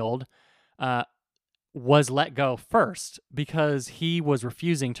Hirschfield, was let go first because he was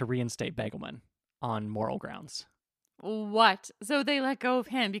refusing to reinstate Begelman on moral grounds. What? So they let go of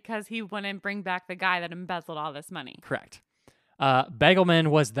him because he wouldn't bring back the guy that embezzled all this money. Correct. Begelman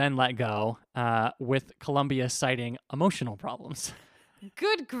was then let go, with Columbia citing emotional problems.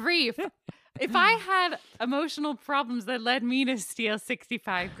 Good grief. If I had emotional problems that led me to steal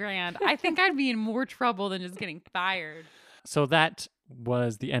 $65,000, I think I'd be in more trouble than just getting fired. So that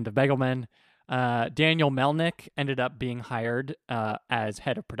was the end of Begelman. Daniel Melnick ended up being hired as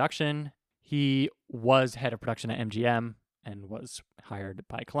head of production. He was head of production at MGM and was hired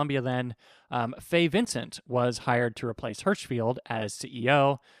by Columbia then. Fay Vincent was hired to replace Hirschfield as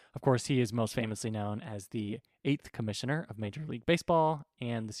CEO. Of course, he is most famously known as the 8th commissioner of Major League Baseball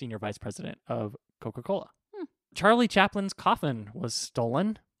and the senior vice president of Coca-Cola. Charlie Chaplin's coffin was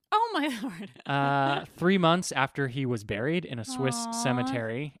stolen. Oh, my Lord. 3 months after he was buried in a Swiss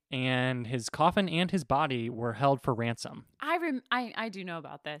cemetery, and his coffin and his body were held for ransom. I do know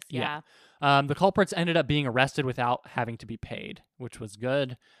about this, yeah. The culprits ended up being arrested without having to be paid, which was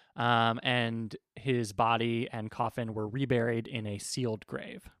good. And his body and coffin were reburied in a sealed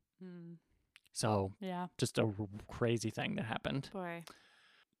grave. So, just a crazy thing that happened. Boy.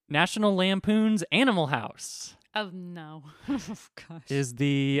 National Lampoon's Animal House. Oh, no. Oh, gosh. Is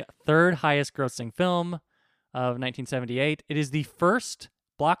the third highest grossing film of 1978. It is the first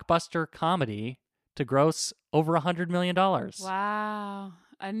blockbuster comedy to gross over $100 million. Wow.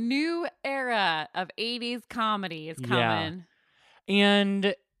 A new era of 80s comedy is coming. Yeah.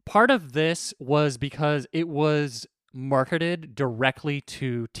 And part of this was because it was marketed directly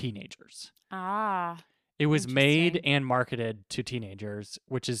to teenagers. It was made and marketed to teenagers,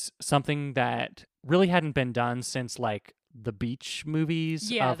 which is something that really hadn't been done since like the beach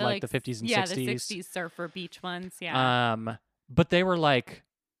movies of like the 50s and 60s. Yeah, the 60s surfer beach ones, but they were like,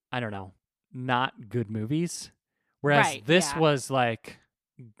 I don't know, not good movies. Whereas this was like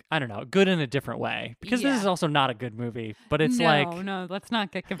I don't know, good in a different way. Because this is also not a good movie, but it's no, let's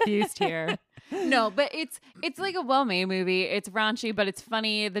not get confused here. No, but it's like a well-made movie. It's raunchy, but it's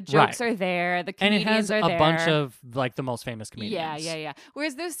funny. The jokes are there. The and it comedians has are there. a bunch of like the most famous comedians. Yeah.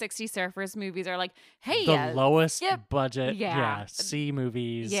 Whereas those 60 Surfers movies are like, hey, The lowest yep, budget, yeah. C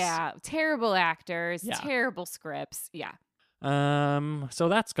movies. Yeah, terrible actors, Yeah. terrible scripts. Yeah. So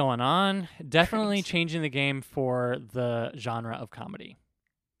that's going on. Definitely changing the game for the genre of comedy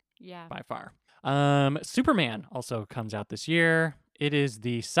Yeah. by far. Superman also comes out this year. It is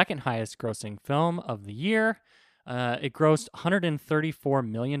the second highest grossing film of the year. It grossed $134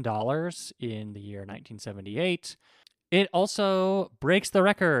 million in the year 1978. It also breaks the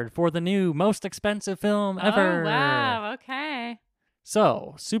record for the new most expensive film ever. Oh, wow. Okay.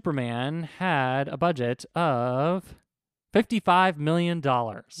 So, Superman had a budget of $55 million,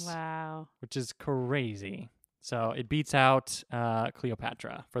 Wow. which is crazy. So, it beats out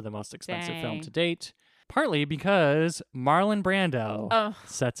Cleopatra for the most expensive film Dang. to date, partly because Marlon Brando Oh.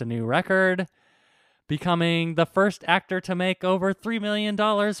 sets a new record, becoming the first actor to make over $3 million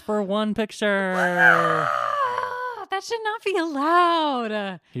for one picture. That should not be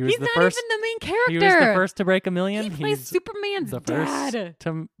allowed. He was He's the not first- even the main character. He was the first to break $1 million. He plays He's Superman's the dad. first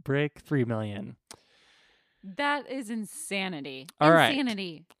to break $3 million. That is insanity. All right.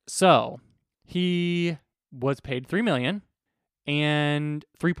 Insanity. So he was paid $3 million and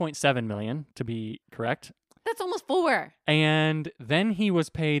 $3.7 million to be correct. That's almost 4. And then he was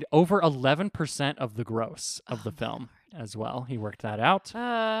paid over 11% of the gross of the Oh, my film as well. He worked that out.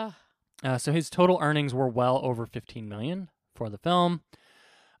 So his total earnings were well over $15 million for the film.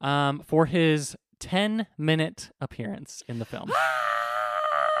 For his 10-minute appearance in the film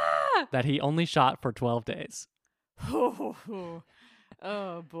that he only shot for 12 days.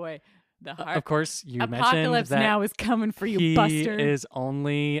 Oh boy. The heart. Of course, you Apocalypse mentioned that now is coming for you, he Buster. is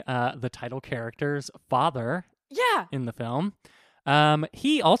only the title character's father Yeah. in the film.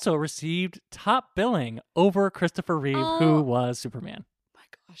 He also received top billing over Christopher Reeve, Oh. who was Superman. My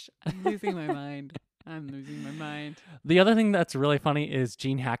gosh, I'm losing my mind. I'm losing my mind. The other thing that's really funny is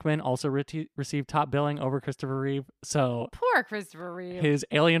Gene Hackman also received top billing over Christopher Reeve. So Poor Christopher Reeve. his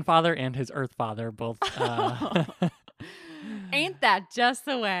alien father and his Earth father both. Ain't that just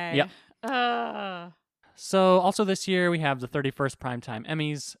the way? Yep. So also this year we have the 31st Primetime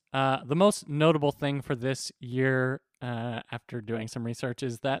Emmys. The most notable thing for this year, after doing some research,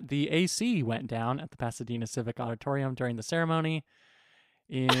 is that the AC went down at the Pasadena Civic Auditorium during the ceremony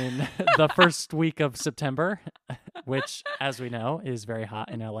in the first week of September, which, as we know, is very hot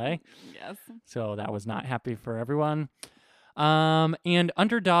in LA. Yes. So that was not happy for everyone. And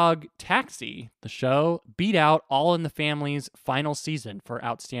Underdog Taxi, the show, beat out All in the Family's final season for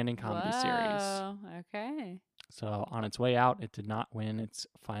Outstanding Comedy Series. Whoa, okay. So on its way out, it did not win its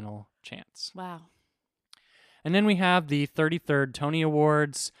final chance. Wow. And then we have the 33rd Tony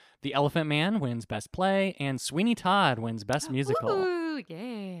Awards. The Elephant Man wins Best Play, and Sweeney Todd wins Best Musical. Ooh,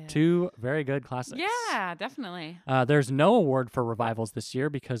 yeah. Two very good classics. Yeah, definitely. There's no award for revivals this year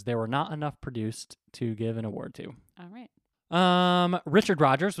because there were not enough produced to give an award to. All right. Richard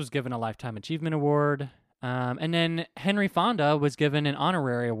Rodgers was given a Lifetime Achievement Award. And then Henry Fonda was given an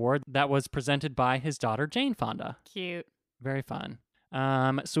honorary award that was presented by his daughter, Jane Fonda. Cute. Very fun.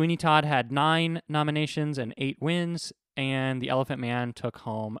 Sweeney Todd had 9 nominations and 8 wins, and The Elephant Man took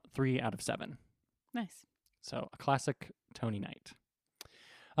home 3 out of 7. Nice. So a classic Tony night.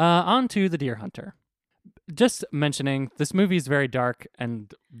 On to The Deer Hunter. Just mentioning, this movie is very dark,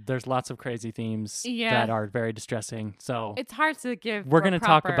 and there's lots of crazy themes that are very distressing. So It's hard to give. we're going to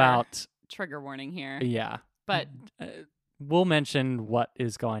talk about... trigger warning here. Yeah. But we'll mention what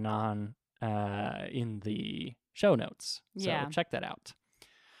is going on in the show notes. So Yeah. check that out.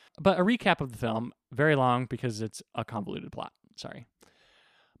 But a recap of the film, very long because it's a convoluted plot. Sorry.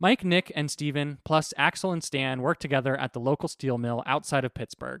 Mike, Nick, and Steven, plus Axel and Stan, work together at the local steel mill outside of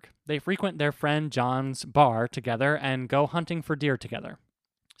Pittsburgh. They frequent their friend John's bar together and go hunting for deer together.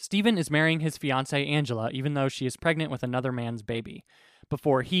 Steven is marrying his fiancée Angela, even though she is pregnant with another man's baby,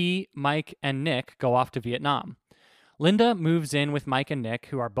 before he, Mike, and Nick go off to Vietnam. Linda moves in with Mike and Nick,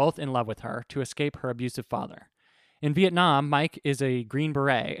 who are both in love with her, to escape her abusive father. In Vietnam, Mike is a Green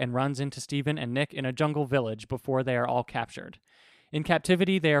Beret and runs into Steven and Nick in a jungle village before they are all captured. In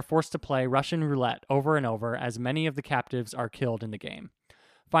captivity, they are forced to play Russian roulette over and over as many of the captives are killed in the game.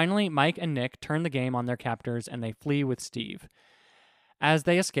 Finally, Mike and Nick turn the game on their captors and they flee with Steve. As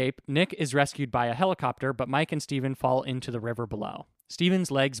they escape, Nick is rescued by a helicopter, but Mike and Steven fall into the river below.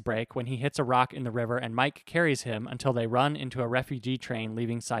 Steven's legs break when he hits a rock in the river, and Mike carries him until they run into a refugee train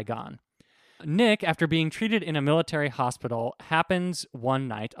leaving Saigon. Nick, after being treated in a military hospital, happens one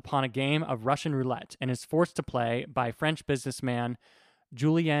night upon a game of Russian roulette and is forced to play by French businessman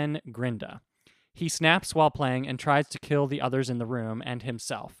Julien Grinda. He snaps while playing and tries to kill the others in the room and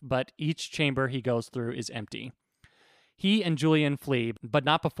himself, but each chamber he goes through is empty. He and Julien flee, but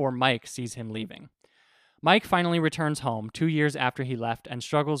not before Mike sees him leaving. Mike finally returns home 2 years after he left and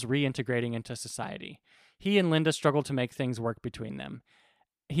struggles reintegrating into society. He and Linda struggle to make things work between them.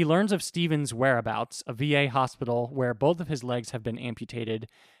 He learns of Steven's whereabouts, a VA hospital where both of his legs have been amputated,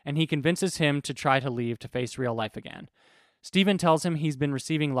 and he convinces him to try to leave to face real life again. Steven tells him he's been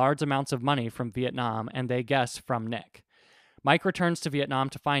receiving large amounts of money from Vietnam, and they guess from Nick. Mike returns to Vietnam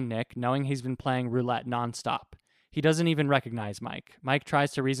to find Nick, knowing he's been playing roulette nonstop. He doesn't even recognize Mike. Mike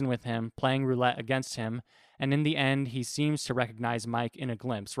tries to reason with him, playing roulette against him, and in the end, he seems to recognize Mike in a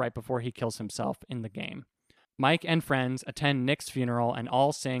glimpse right before he kills himself in the game. Mike and friends attend Nick's funeral and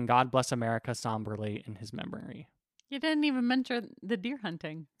all sing God Bless America somberly in his memory. You didn't even mention the deer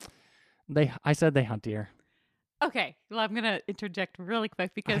hunting. I said they hunt deer. Okay, well, I'm going to interject really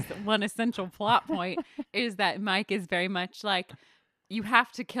quick because one essential plot point is that Mike is very much like, you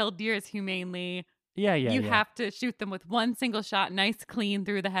have to kill deers humanely. Yeah. You have to shoot them with one single shot, nice, clean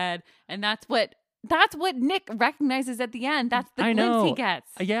through the head. And that's what Nick recognizes at the end. That's the glimpse he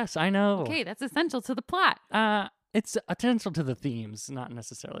gets. Yes, I know. Okay, that's essential to the plot. It's essential to the themes, not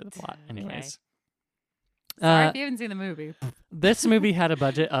necessarily the plot. Anyways. Sorry if you haven't seen the movie. This movie had a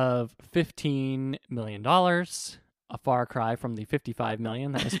budget of $15 million, a far cry from the $55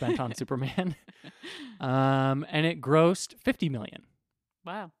 million that was spent on Superman. And it grossed $50 million.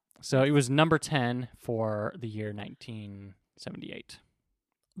 Wow. So it was number 10 for the year 1978.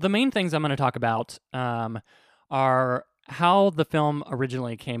 The main things I'm going to talk about are how the film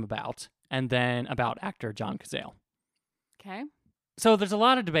originally came about, and then about actor John Cazale. Okay. So there's a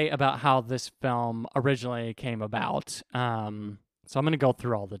lot of debate about how this film originally came about. So I'm going to go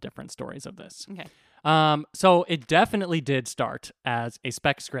through all the different stories of this. Okay. So it definitely did start as a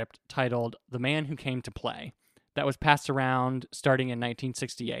spec script titled The Man Who Came to Play that was passed around starting in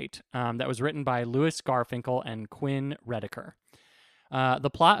 1968. That was written by Louis Garfinkel and Quinn Rediker. The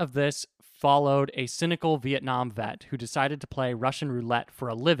plot of this followed a cynical Vietnam vet who decided to play Russian roulette for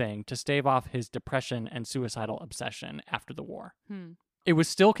a living to stave off his depression and suicidal obsession after the war. It was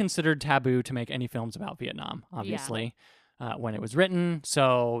still considered taboo to make any films about Vietnam, obviously, when it was written,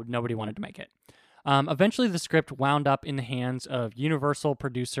 so nobody wanted to make it. Eventually, the script wound up in the hands of Universal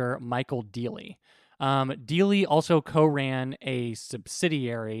producer Michael Dealey. Dealey also co-ran a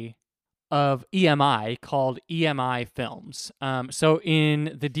subsidiary of EMI called EMI Films. So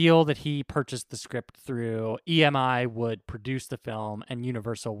in the deal that he purchased the script through, EMI would produce the film and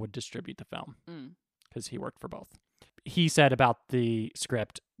Universal would distribute the film because he worked for both. He said about the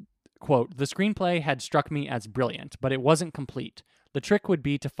script, quote, "The screenplay had struck me as brilliant, but it wasn't complete. The trick would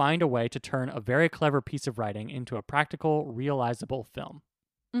be to find a way to turn a very clever piece of writing into a practical, realizable film."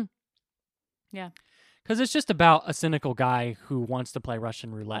 Yeah. Because it's just about a cynical guy who wants to play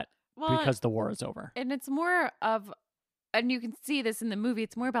Russian roulette because the war is over. And it's more of, and you can see this in the movie,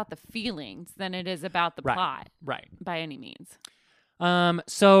 it's more about the feelings than it is about the plot. Right. By any means.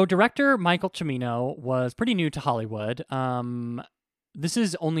 So director Michael Cimino was pretty new to Hollywood. This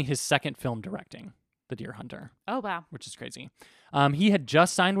is only his second film directing, The Deer Hunter. Oh, wow. Which is crazy. He had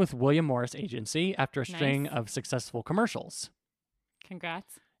just signed with William Morris Agency after a string of successful commercials.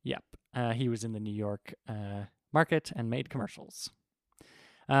 Congrats. Yep. He was in the New York market and made commercials.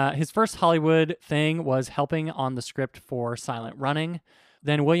 His first Hollywood thing was helping on the script for Silent Running.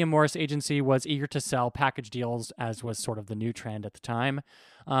 Then William Morris Agency was eager to sell package deals, as was sort of the new trend at the time.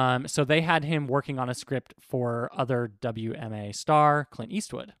 So they had him working on a script for other WMA star, Clint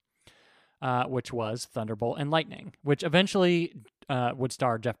Eastwood, which was Thunderbolt and Lightning, which eventually would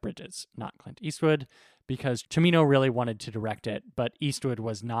star Jeff Bridges, not Clint Eastwood, because Cimino really wanted to direct it, but Eastwood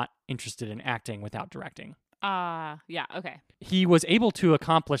was not interested in acting without directing. Yeah, okay. He was able to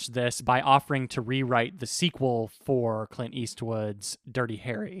accomplish this by offering to rewrite the sequel for Clint Eastwood's Dirty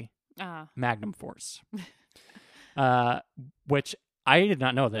Harry, Magnum Force, which I did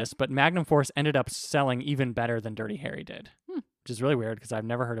not know this, but Magnum Force ended up selling even better than Dirty Harry did, which is really weird because I've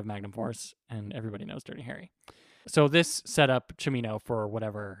never heard of Magnum Force and everybody knows Dirty Harry. So this set up Cimino for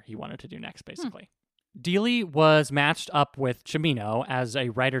whatever he wanted to do next, basically. Dealey was matched up with Cimino as a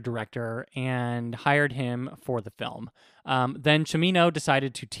writer-director and hired him for the film. Then Cimino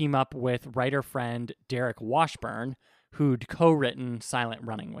decided to team up with writer-friend Derek Washburn, who'd co-written Silent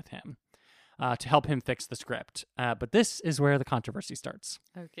Running with him, to help him fix the script. But this is where the controversy starts.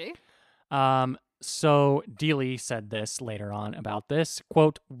 Okay. So Dealey said this later on about this,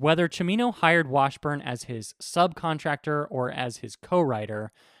 quote, whether Cimino hired Washburn as his subcontractor or as his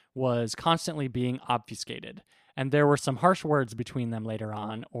co-writer was constantly being obfuscated. And there were some harsh words between them later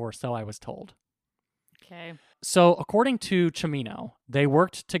on, or so I was told. Okay. So according to Cimino, they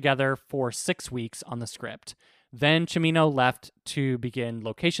worked together for 6 weeks on the script. Then Cimino left to begin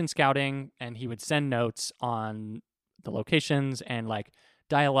location scouting, and he would send notes on the locations and like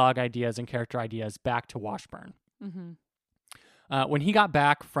dialogue ideas and character ideas back to Washburn. Mm-hmm. When he got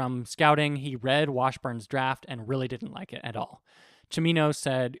back from scouting, he read Washburn's draft and really didn't like it at all. Cimino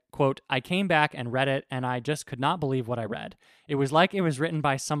said, quote, I came back and read it, and I just could not believe what I read. It was like it was written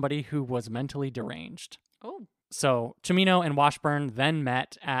by somebody who was mentally deranged. Oh. So Cimino and Washburn then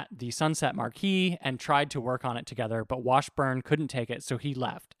met at the Sunset Marquee and tried to work on it together, but Washburn couldn't take it, so he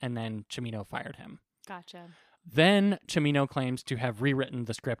left, and then Cimino fired him. Gotcha. Then Cimino claims to have rewritten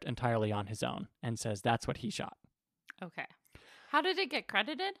the script entirely on his own and says that's what he shot. Okay. How did it get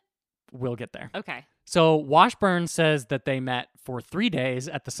credited? We'll get there. Okay. So Washburn says that they met for 3 days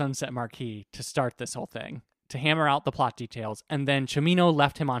at the Sunset Marquee to start this whole thing, to hammer out the plot details, and then Cimino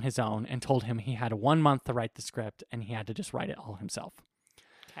left him on his own and told him he had 1 month to write the script and he had to just write it all himself.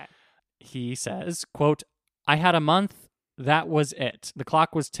 Okay. He says, quote, I had a month, that was it. The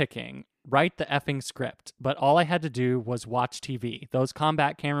clock was ticking. Write the effing script. But all I had to do was watch TV. Those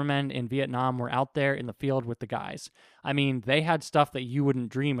combat cameramen in Vietnam were out there in the field with the guys. I mean, they had stuff that you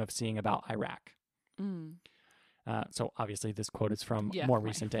wouldn't dream of seeing about Iraq. Mm. So obviously this quote is from Yeah, more right.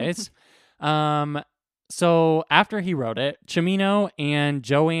 recent days. So after he wrote it, Cimino and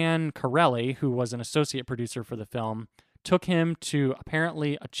Joanne Corelli, who was an associate producer for the film, took him to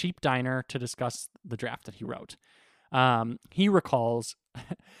apparently a cheap diner to discuss the draft that he wrote. He recalls,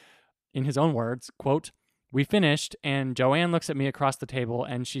 in his own words, quote, we finished and Joanne looks at me across the table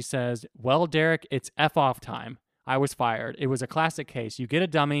and she says, well, Derek, it's F off time. I was fired. It was a classic case. You get a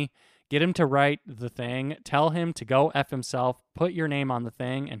dummy, get him to write the thing, tell him to go F himself, put your name on the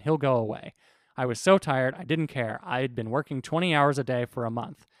thing, and he'll go away. I was so tired, I didn't care. I had been working 20 hours a day for a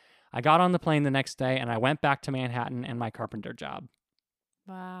month. I got on the plane the next day and I went back to Manhattan and my carpenter job.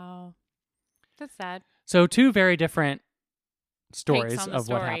 Wow. That's sad. So 2 very different stories Takes on the of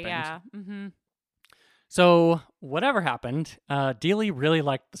what story, happened. Yeah. Mm-hmm. So whatever happened, Dealey really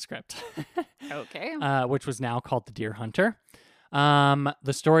liked the script, Okay. which was now called The Deer Hunter.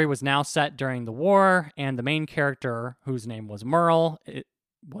 The story was now set during the war, and the main character, whose name was Merle, it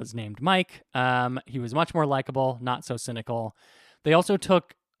was named Mike. He was much more likable, not so cynical. They also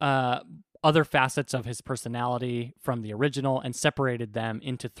took other facets of his personality from the original and separated them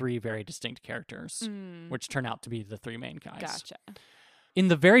into 3 very distinct characters, which turn out to be the 3 main guys. Gotcha. In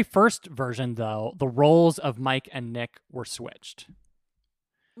the very first version, though, the roles of Mike and Nick were switched,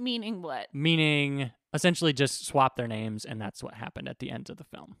 Meaning what? meaning essentially just swap their names, and that's what happened at the end of the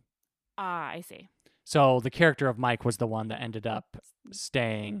film. Ah, I see. So the character of Mike was the one that ended up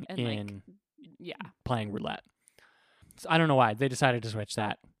staying And in Yeah. playing roulette. So I don't know why. They decided to switch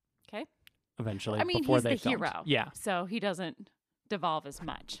that Okay. eventually I mean, before he's they the filmed. hero. Yeah, So he doesn't devolve as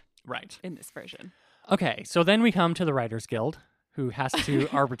much right. in this version. Okay, so then we come to the Writers Guild, who has to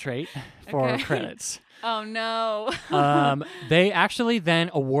arbitrate for Okay. credits. Oh, no. They actually then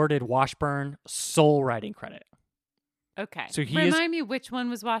awarded Washburn sole writing credit. Okay. So he is- Remind me which one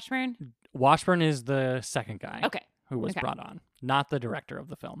was Washburn? Washburn is the second guy Okay. who was Okay. brought on, not the director of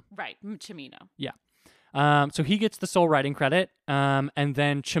the film. Right. Cimino. So he gets the sole writing credit, and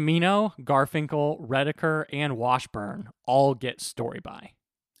then Cimino, Garfinkel, Redeker, and Washburn all get story by.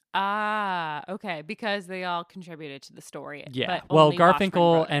 Ah, okay. Because they all contributed to the story. Yeah. But Well, only Washburn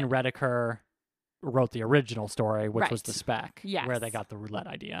Garfinkel wrote and it. Redeker wrote the original story, which was Right. the spec, where Yes. they got the roulette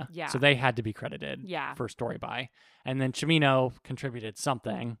idea. Yeah. So they had to be credited Yeah. for story by. And then Cimino contributed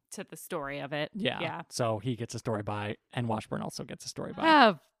something. To the story of it. Yeah. Yeah. So he gets a story by, and Washburn also gets a story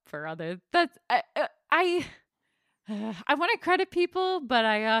by. For others. That's I want to credit people, but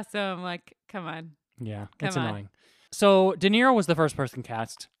I also am like, come on. Yeah. Come It's on. annoying. So De Niro was the first person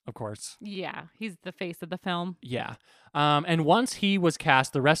cast, of course. Yeah, he's the face of the film. Yeah. And once he was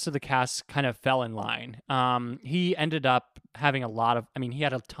cast, the rest of the cast kind of fell in line. He ended up having he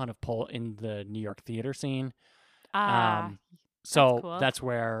had a ton of pull in the New York theater scene. So cool. that's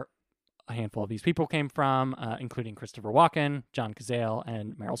where a handful of these people came from, including Christopher Walken, John Cazale,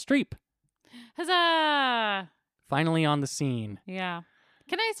 and Meryl Streep. Huzzah! Finally on the scene. Yeah.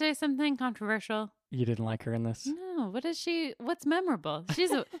 Can I say something controversial? You didn't like her in this? No. What is she? What's memorable? She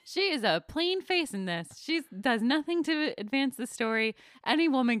is a plain face in this. She does nothing to advance the story. Any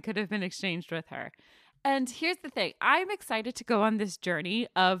woman could have been exchanged with her. And here's the thing. I'm excited to go on this journey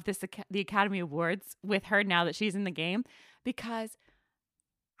of the Academy Awards with her now that she's in the game because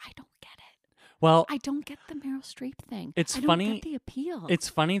I don't get it. Well, I don't get the Meryl Streep thing. It's I don't funny- get the appeal. it's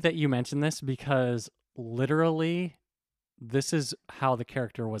funny that you mentioned this because literally this is how the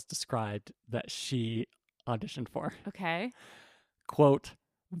character was described that she auditioned for. okay. Quote,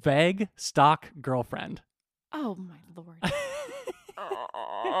 vague stock girlfriend. Oh my Lord.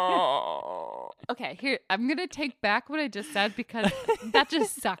 Okay, here I'm gonna take back what I just said because that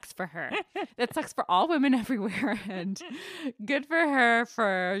just sucks for her. That sucks for all women everywhere, and good for her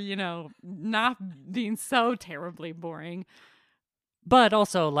for not being so terribly boring. But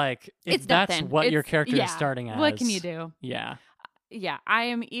also, like, if It's that's nothing. what your It's- character yeah. is starting as. What can you do? Yeah. Yeah, I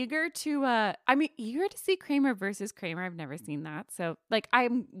am eager to see Kramer versus Kramer. I've never seen that. So like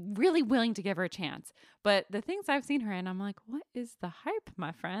I'm really willing to give her a chance. But the things I've seen her in, I'm like, what is the hype,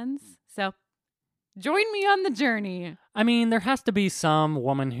 my friends? So join me on the journey. I mean, there has to be some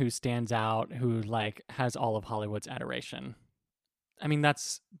woman who stands out who, like, has all of Hollywood's adoration. I mean,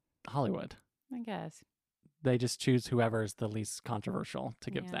 that's Hollywood. I guess. They just choose whoever's the least controversial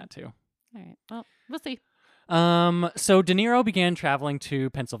to give Yeah. that to. All right. Well, we'll see. So De Niro began traveling to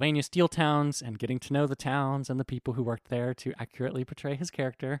Pennsylvania steel towns and getting to know the towns and the people who worked there to accurately portray his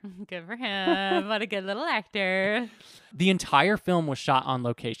character. Good for him. What a good little actor. The entire film was shot on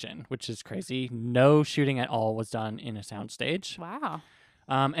location, which is crazy. No shooting at all was done in a soundstage. Wow.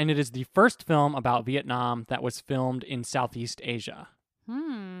 And it is the first film about Vietnam that was filmed in Southeast Asia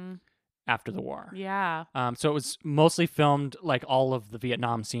after the war. Yeah. So it was mostly filmed, like all of the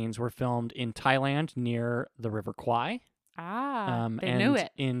Vietnam scenes were filmed in Thailand near the River Kwai. They and knew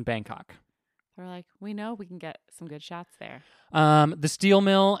it. in Bangkok. They're like, we know we can get some good shots there. The steel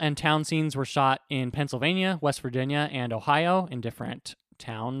mill and town scenes were shot in Pennsylvania, West Virginia, and Ohio in different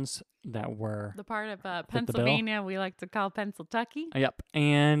towns that were. The part of bill. Pennsylvania we like to call Pennsyltucky. Yep.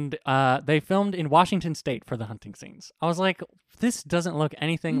 And they filmed in Washington State for the hunting scenes. I was like, this doesn't look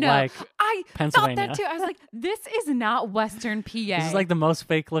anything No, like I Pennsylvania. thought that too. I was like, this is not Western PA. This is like the most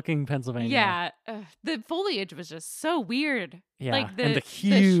fake looking Pennsylvania. Yeah. The foliage was just so weird. Yeah. Like and the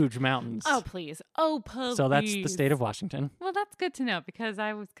huge mountains. Oh, please. Oh, please. So that's the state of Washington. Well, that's good to know because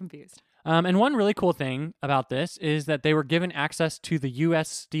I was confused. And one really cool thing about this is that they were given access to the U.S.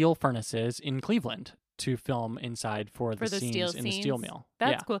 steel furnaces in Cleveland to film inside for the scenes steel in the scenes. steel mill.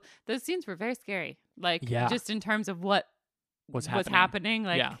 That's yeah. cool. Those scenes were very scary. Like, Yeah. just in terms of what was was happening. happening.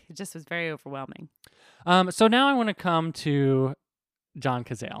 Like, Yeah. it just was very overwhelming. So now I want to come to John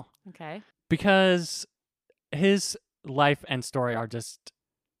Cazale Okay. because his life and story are just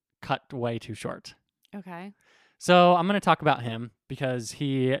cut way too short. Okay. So I'm going to talk about him because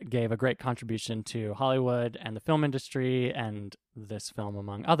he gave a great contribution to Hollywood and the film industry and this film,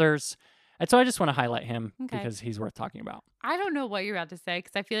 among others. And so I just want to highlight him Okay. because he's worth talking about. I don't know what you're about to say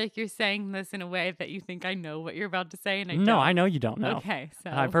because I feel like you're saying this in a way that you think I know what you're about to say, and I No, don't. I know you don't know. Okay,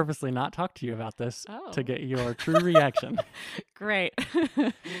 so I purposely not talked to you about this Oh. to get your true reaction. great.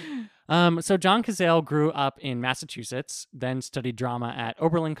 So John Cazale grew up in Massachusetts, then studied drama at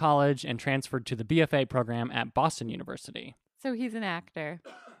Oberlin College and transferred to the BFA program at Boston University. So he's an actor.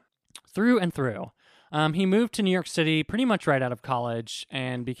 Through and through. He moved to New York City pretty much right out of college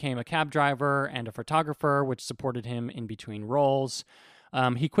and became a cab driver and a photographer, which supported him in between roles.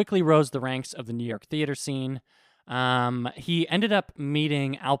 He quickly rose the ranks of the New York theater scene. He ended up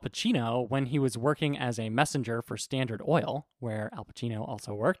meeting Al Pacino when he was working as a messenger for Standard Oil, where Al Pacino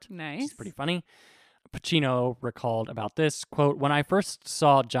also worked. Nice. It's pretty funny. Pacino recalled about this, quote, "When I first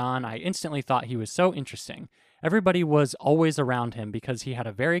saw John, I instantly thought he was so interesting. Everybody was always around him because he had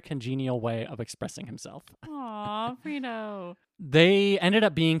a very congenial way of expressing himself." Aw, Frito. They ended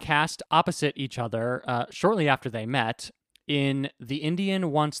up being cast opposite each other shortly after they met in The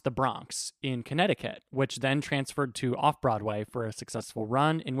Indian Wants the Bronx in Connecticut, which then transferred to Off-Broadway for a successful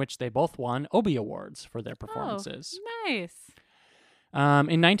run in which they both won Obie Awards for their performances. Oh, nice. In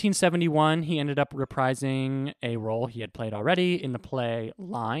 1971, he ended up reprising a role he had played already in the play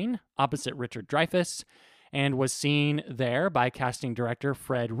Line opposite Richard Dreyfuss, and was seen there by casting director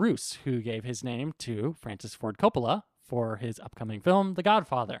Fred Roos, who gave his name to Francis Ford Coppola for his upcoming film, The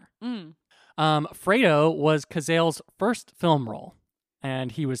Godfather. Fredo was Cazale's first film role,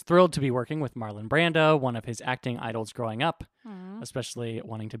 and he was thrilled to be working with Marlon Brando, one of his acting idols growing up, especially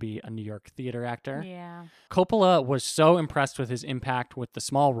wanting to be a New York theater actor. Yeah. Coppola was so impressed with his impact with the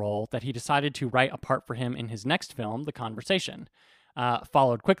small role that he decided to write a part for him in his next film, The Conversation,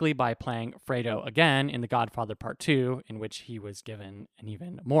 followed quickly by playing Fredo again in The Godfather Part 2, in which he was given an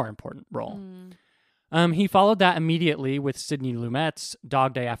even more important role. He followed that immediately with Sidney Lumet's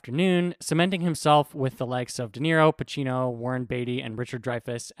Dog Day Afternoon, cementing himself with the likes of De Niro, Pacino, Warren Beatty, and Richard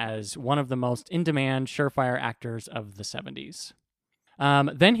Dreyfuss as one of the most in-demand, surefire actors of the 70s.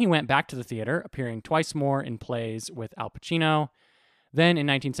 Then he went back to the theater, appearing twice more in plays with Al Pacino. Then in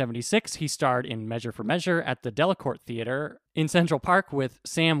 1976, he starred in Measure for Measure at the Delacorte Theater in Central Park with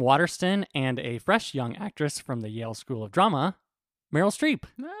Sam Waterston and a fresh young actress from the Yale School of Drama, Meryl Streep.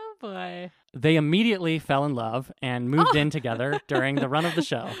 Oh, boy. They immediately fell in love and moved in together during the run of the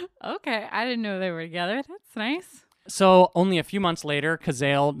show. Okay, I didn't know they were together. That's nice. So only a few months later,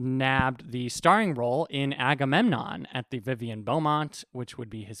 Cazale nabbed the starring role in Agamemnon at the Vivian Beaumont, which would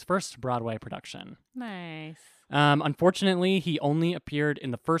be his first Broadway production. Nice. Unfortunately, he only appeared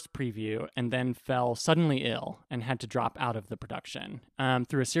in the first preview and then fell suddenly ill and had to drop out of the production.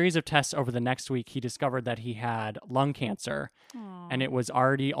 Through a series of tests over the next week, he discovered that he had lung cancer, and it was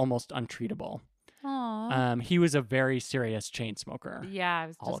already almost untreatable. Aww. He was a very serious chain smoker. Yeah, I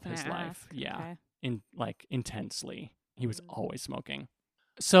was all just of his gonna life. ask. Yeah, Okay. intensely. He was always smoking.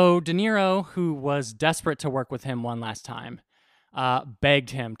 So De Niro, who was desperate to work with him one last time, begged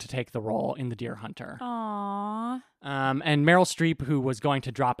him to take the role in The Deer Hunter. Aww. And Meryl Streep, who was going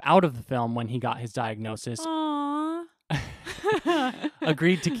to drop out of the film when he got his diagnosis, Aww.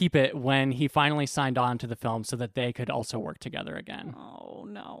 agreed to keep it when he finally signed on to the film so that they could also work together again. Oh,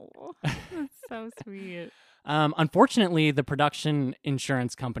 no. That's so sweet. Unfortunately, the production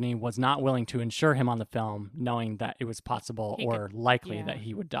insurance company was not willing to insure him on the film, knowing that it was possible likely that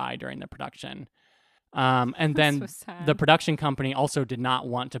he would die during the production. And then so sad. the production company also did not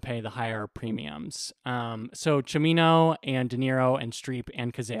want to pay the higher premiums. So Cimino and De Niro and Streep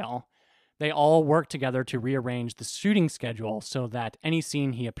and Cazale, they all worked together to rearrange the shooting schedule so that any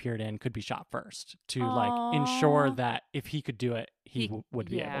scene he appeared in could be shot first to ensure that if he could do it, he would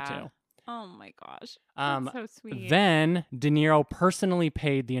be able to. Oh my gosh. That's so sweet. Then De Niro personally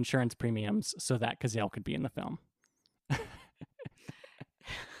paid the insurance premiums so that Cazale could be in the film.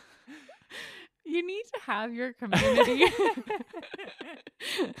 You need to have your community.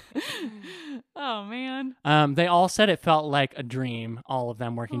 Oh, man. They all said it felt like a dream, all of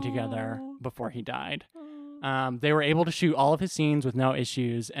them working together before he died. They were able to shoot all of his scenes with no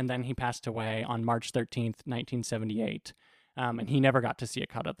issues, and then he passed away on March 13th, 1978. And he never got to see a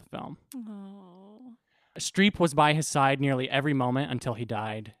cut of the film. Oh. Streep was by his side nearly every moment until he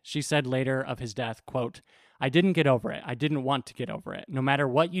died. She said later of his death, quote, "I didn't get over it. I didn't want to get over it. No matter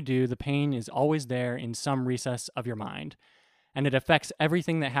what you do, the pain is always there in some recess of your mind, and it affects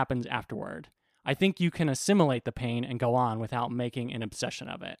everything that happens afterward. I think you can assimilate the pain and go on without making an obsession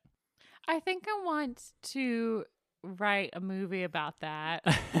of it." I think I want to write a movie about that.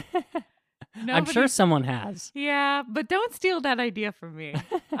 I'm sure someone has. Yeah, but don't steal that idea from me.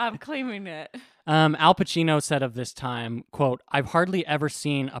 I'm claiming it. Al Pacino said of this time, quote, "I've hardly ever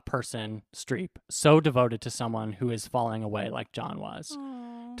seen a person, Streep, so devoted to someone who is falling away like John was.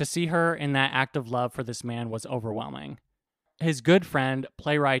 Aww. To see her in that act of love for this man was overwhelming." His good friend,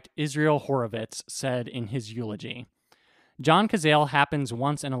 playwright Israel Horovitz, said in his eulogy, "John Cazale happens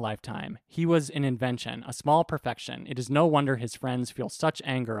once in a lifetime. He was an invention, a small perfection. It is no wonder his friends feel such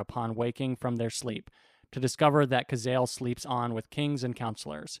anger upon waking from their sleep to discover that Cazale sleeps on with kings and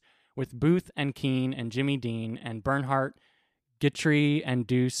counselors, with Booth and Keene and Jimmy Dean and Bernhardt, Guitry and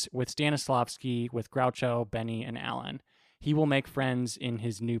Deuce, with Stanislavski, with Groucho, Benny, and Allen. He will make friends in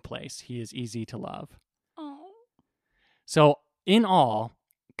his new place. He is easy to love." Oh. So, in all,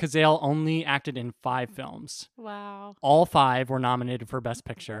 Cazale only acted in 5 films. Wow. All 5 were nominated for Best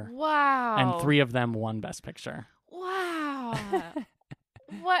Picture. Wow. And 3 of them won Best Picture. Wow.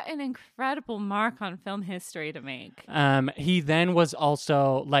 What an incredible mark on film history to make. He then was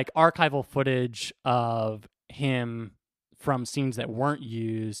also, archival footage of him from scenes that weren't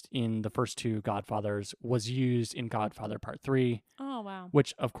used in the first 2 Godfathers was used in Godfather Part 3. Oh, wow.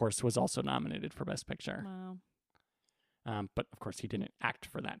 Which, of course, was also nominated for Best Picture. Wow. But, of course, he didn't act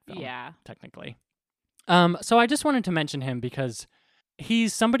for that film, technically. So I just wanted to mention him because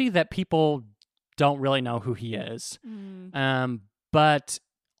he's somebody that people don't really know who he is. But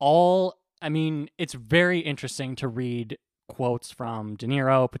it's very interesting to read quotes from De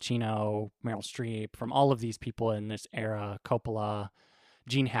Niro, Pacino, Meryl Streep, from all of these people in this era, Coppola,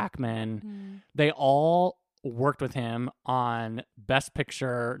 Gene Hackman. They all worked with him on Best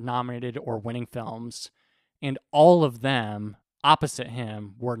Picture nominated or winning films. And all of them, opposite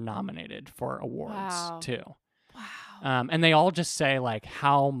him, were nominated for awards, too. Wow. And they all just say,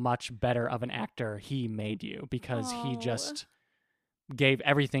 how much better of an actor he made you because he just gave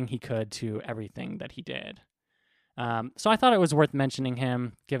everything he could to everything that he did. So I thought it was worth mentioning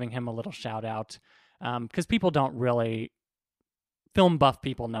him, giving him a little shout out. because people don't really, film buff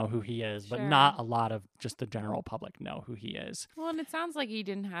people know who he is, but Sure. not a lot of just the general public know who he is. Well, and it sounds like he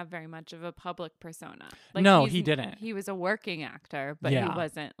didn't have very much of a public persona. Like, No, he's- he didn't. He was a working actor, but Yeah. he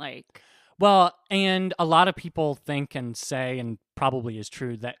wasn't like, Well, and a lot of people think and say, and probably is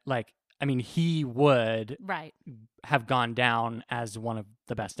true, that like, I mean, he would right. have gone down as one of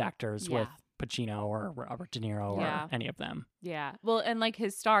the best actors Yeah. with Pacino or Robert De Niro Yeah. or any of them. Yeah. Well, and like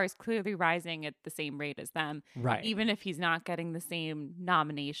his star is clearly rising at the same rate as them. Right. Even if he's not getting the same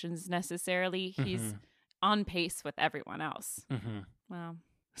nominations necessarily, he's Mhm. on pace with everyone else. Mm-hmm. Wow.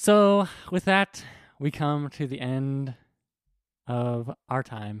 So with that, we come to the end of our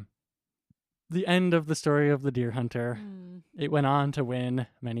time. The end of the story of the Deer Hunter. Mm, It went on to win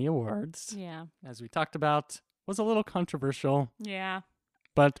many awards. yeah. As we talked about, was a little controversial, Yeah.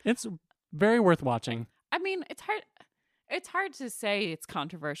 but it's very worth watching. I mean, it's hard. It's hard to say it's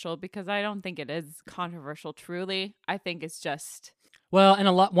controversial because I don't think it is controversial. Truly, I think it's just Well, and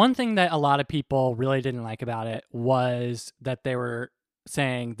one thing that a lot of people really didn't like about it was that they were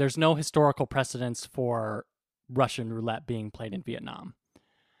saying there's no historical precedence for Russian roulette being played in Vietnam.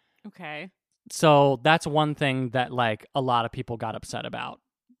 okay. So that's one thing that like a lot of people got upset about,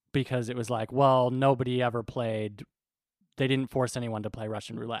 because it was like, well, nobody ever played, they didn't force anyone to play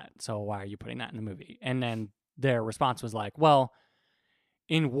Russian roulette, so why are you putting that in the movie? And then their response was like, well,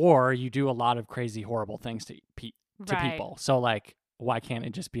 in war you do a lot of crazy horrible things to Right. people, so like why can't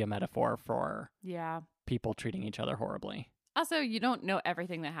it just be a metaphor for Yeah. people treating each other horribly? Also, you don't know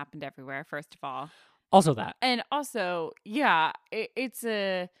everything that happened everywhere. First of all, Also that. and also, yeah, it's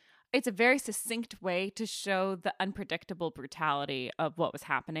a very succinct way to show the unpredictable brutality of what was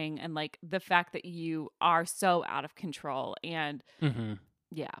happening and like the fact that you are so out of control. And Hmm.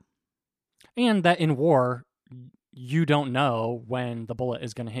 yeah, And that in war you don't know when the bullet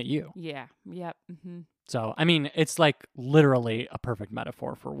is going to hit you. yeah, yep, So, I mean, it's like literally a perfect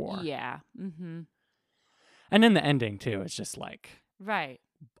metaphor for war. yeah, And in the ending, too, it's just like right,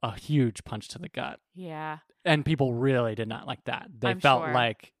 a huge punch to the gut. yeah, And people really did not like that. They I'm felt sure.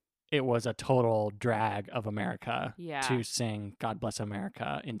 like it was a total drag of America Yeah. to sing God Bless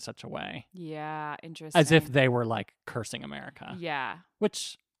America in such a way. yeah, interesting. As if they were like cursing America. yeah,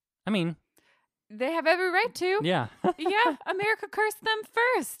 Which, I mean, they have every right to. yeah. Yeah, America cursed them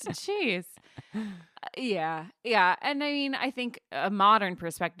first. Jeez. Yeah. And I mean, I think a modern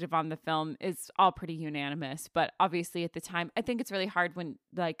perspective on the film is all pretty unanimous. But obviously, at the time, I think it's really hard when,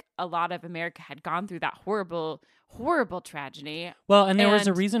 like, a lot of America had gone through that horrible, horrible tragedy. Well, and there was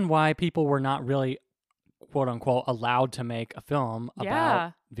a And- reason why people were not really, quote unquote, allowed to make a film about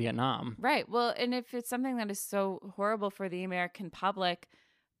Yeah. Vietnam. Right. Well, and if it's something that is so horrible for the American public,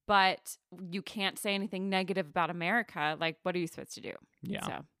 but you can't say anything negative about America, like, what are you supposed to do? Yeah.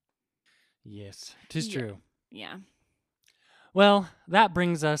 So, Yes, 'tis Yeah. true. yeah. Well, that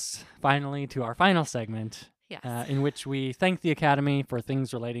brings us finally to our final segment, Yes. in which we thank the Academy for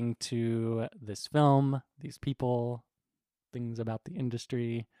things relating to this film, these people, things about the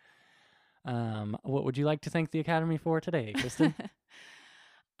industry. What would you like to thank the Academy for today, Kristen?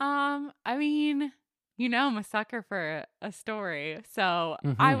 I mean, you know, I'm a sucker for a story. So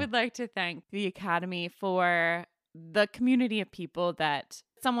I Mhm. would like to thank the Academy for the community of people that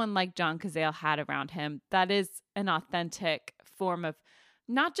someone like John Cazale had around him. That is an authentic form of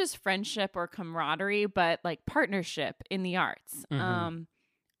not just friendship or camaraderie, but like partnership in the arts. Mhm.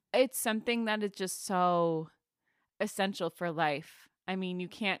 It's something that is just so essential for life. I mean, you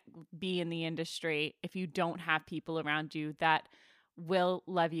can't be in the industry if you don't have people around you that will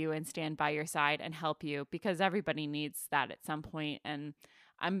love you and stand by your side and help you, because everybody needs that at some point. And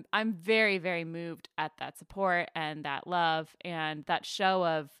I'm very, very moved at that support and that love and that show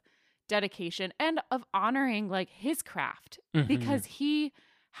of dedication and of honoring like his craft, Mhm. because he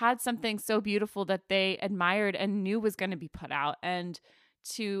had something so beautiful that they admired and knew was going to be put out, and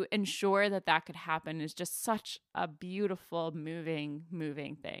to ensure that that could happen is just such a beautiful, moving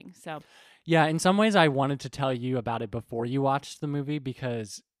thing. So, Yeah, in some ways I wanted to tell you about it before you watched the movie,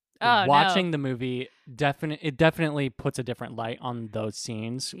 because Oh, no. watching the movie it definitely puts a different light on those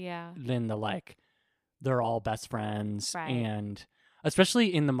scenes yeah. than the like they're all best friends, Right. and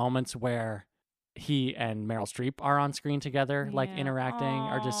especially in the moments where he and Meryl Streep are on screen together, like Yeah. interacting,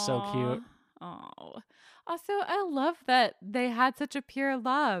 are just so cute. Oh. Also, I love that they had such a pure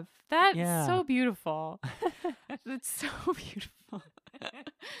love. That's Yeah. so beautiful. That's so beautiful.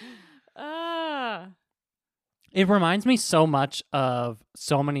 It reminds me so much of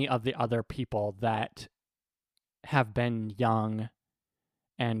so many of the other people that have been young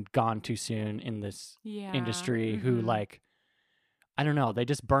and gone too soon in this Yeah. industry who Mhm. like I don't know, they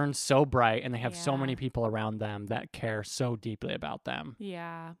just burn so bright and they have so many Yeah. people around them that care so deeply about them.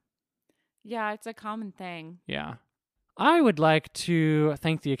 Yeah. Yeah, it's a common thing. Yeah. I would like to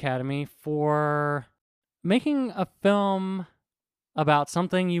thank the Academy for making a film about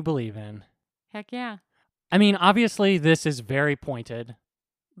something you believe in. Heck yeah. I mean, obviously, this is very pointed.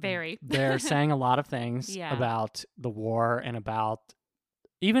 Very. They're saying a lot of things Yeah. about the war and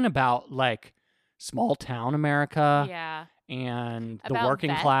even about like small town America Yeah. and the About working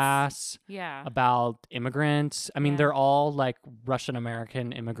vets. class, Yeah. about immigrants. I mean, Yeah. they're all like Russian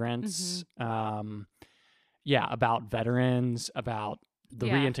American immigrants. Yeah, about veterans, about the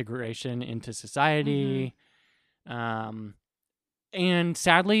Yeah. reintegration into society. And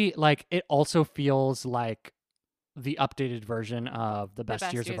sadly, like it also feels like the updated version of the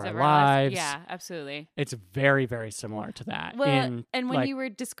best, years of our lives. Yeah, absolutely. It's very, very similar to that. Well, in, and when like, you were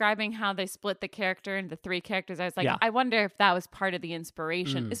describing how they split the character into 3 characters, I was like, Yeah. I wonder if that was part of the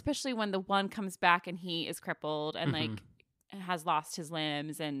inspiration, Mm. especially when the one comes back and he is crippled and Mhm. like has lost his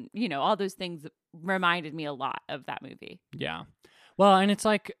limbs and, you know, all those things reminded me a lot of that movie. Yeah. Well, and it's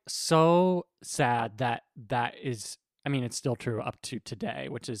like so sad that is, I mean, it's still true up to today,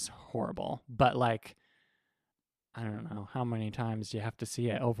 which is horrible. But like, I don't know how many times you have to see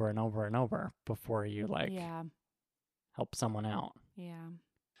it over and over and over before you like Yeah. help someone out. Yeah.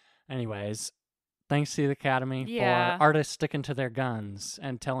 Anyways, thanks to the Academy Yeah. for artists sticking to their guns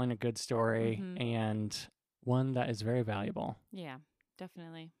and telling a good story Mhm. and one that is very valuable. Yeah,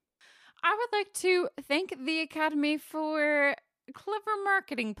 definitely. I would like to thank the Academy for clever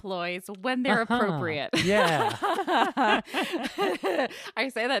marketing ploys when they're Uh-huh. appropriate. Yeah. I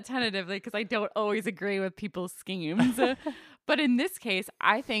say that tentatively because I don't always agree with people's schemes. But in this case,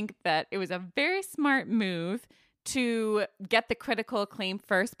 I think that it was a very smart move to get the critical acclaim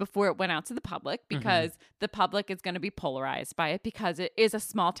first before it went out to the public because the public is going to be polarized by it because it is a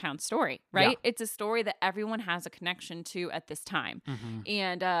small town story, right? Yeah. It's a story that everyone has a connection to at this time. Mhm.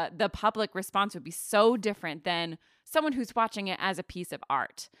 And the public response would be so different than someone who's watching it as a piece of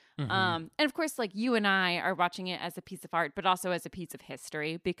art. Mhm. And of course, like you and I are watching it as a piece of art, but also as a piece of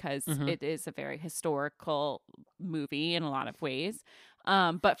history because Mhm. it is a very historical movie in a lot of ways.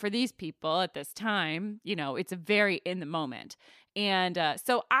 But for these people at this time, you know, it's very in the moment. And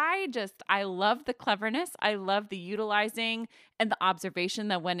so I love the cleverness. I love the utilizing and the observation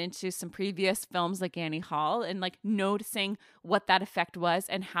that went into some previous films like Annie Hall and like noticing what that effect was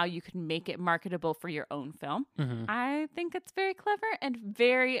and how you could make it marketable for your own film. Mhm. I think it's very clever and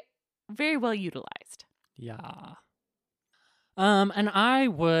very, very well utilized. Yeah. And I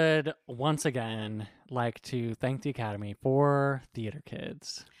would once again like to thank the Academy for Theater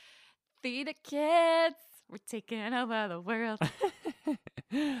Kids. Theater kids, we're taking over the world.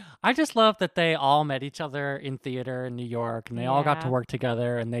 I just love that they all met each other in theater in New York and they all got to Yeah. work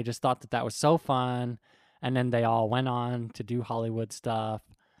together and they just thought that that was so fun. And then they all went on to do Hollywood stuff.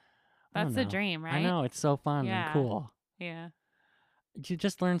 I That's don't the know. dream, right? I know. It's so fun Yeah. and cool. Yeah. You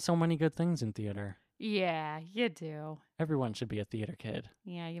just learn so many good things in theater. Yeah, you do. Everyone should be a theater kid.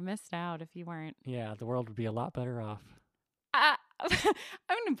 Yeah, you missed out if you weren't. Yeah, the world would be a lot better off. I'm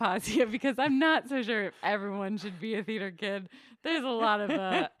going to pause here because I'm not so sure if everyone should be a theater kid. There's a lot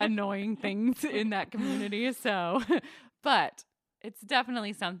of annoying things in that community. So, but it's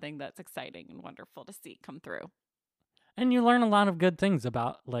definitely something that's exciting and wonderful to see come through. And you learn a lot of good things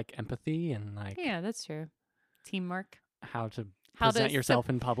about like empathy and like Yeah, that's true. Teamwork. how to How to present yourself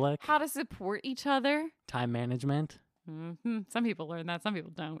in public, How to support each other. time management. Some people learn that, some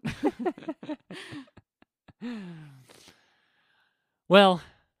people don't. Well,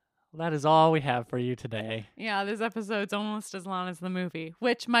 that is all we have for you today. Yeah, this episode's almost as long as the movie,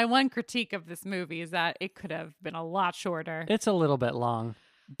 which my one critique of this movie is that it could have been a lot shorter. It's a little bit long,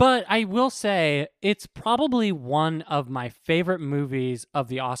 but I will say it's probably one of my favorite movies of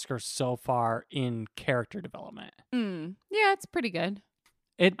the Oscars so far in character development. Yeah, it's pretty good.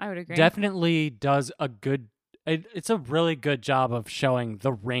 It I would agree. definitely does it's a really good job of showing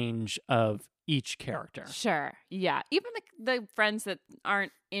the range of each character. Sure. Yeah. Even the friends that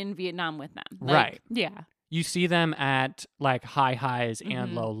aren't in Vietnam with them. Right. Yeah. You see them at like high highs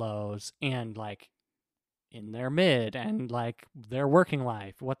and Mhm. low lows and like in their mid and like their working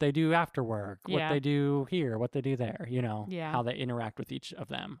life, what they do after work, what Yeah. they do here, what they do there, you know, Yeah. how they interact with each of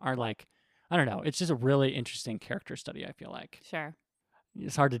them are like, I don't know. It's just a really interesting character study, I feel like. Sure.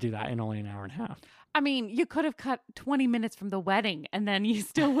 It's hard to do that in only an hour and a half. I mean, you could have cut 20 minutes from the wedding and then you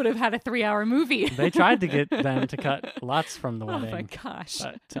still would have had a 3-hour movie. They tried to get them to cut lots from the Oh wedding. my gosh.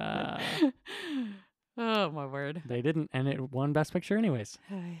 But oh my word. they didn't, and it won Best Picture anyways.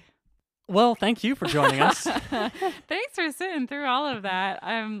 Well, thank you for joining us. Thanks for sitting through all of that.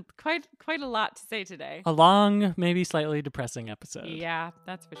 Quite a lot to say today. A long, maybe slightly depressing episode. Yeah,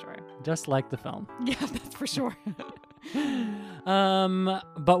 that's for sure. Just like the film. Yeah, that's for sure.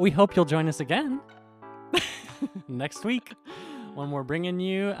 But we hope you'll join us again next week when we're bringing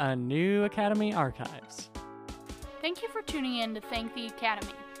you a new Academy Archives. Thank you for tuning in to Thank the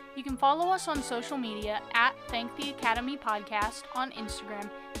Academy. You can follow us on social media at Thank the Academy Podcast on Instagram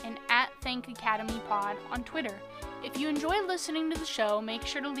and at Thank Academy Pod on Twitter. If you enjoy listening to the show, make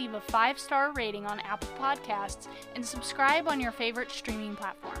sure to leave a 5-star rating on Apple Podcasts and subscribe on your favorite streaming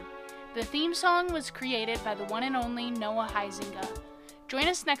platform. The theme song was created by the one and only Noah Huizinga. Join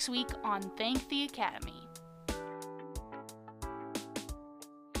us next week on Thank the Academy.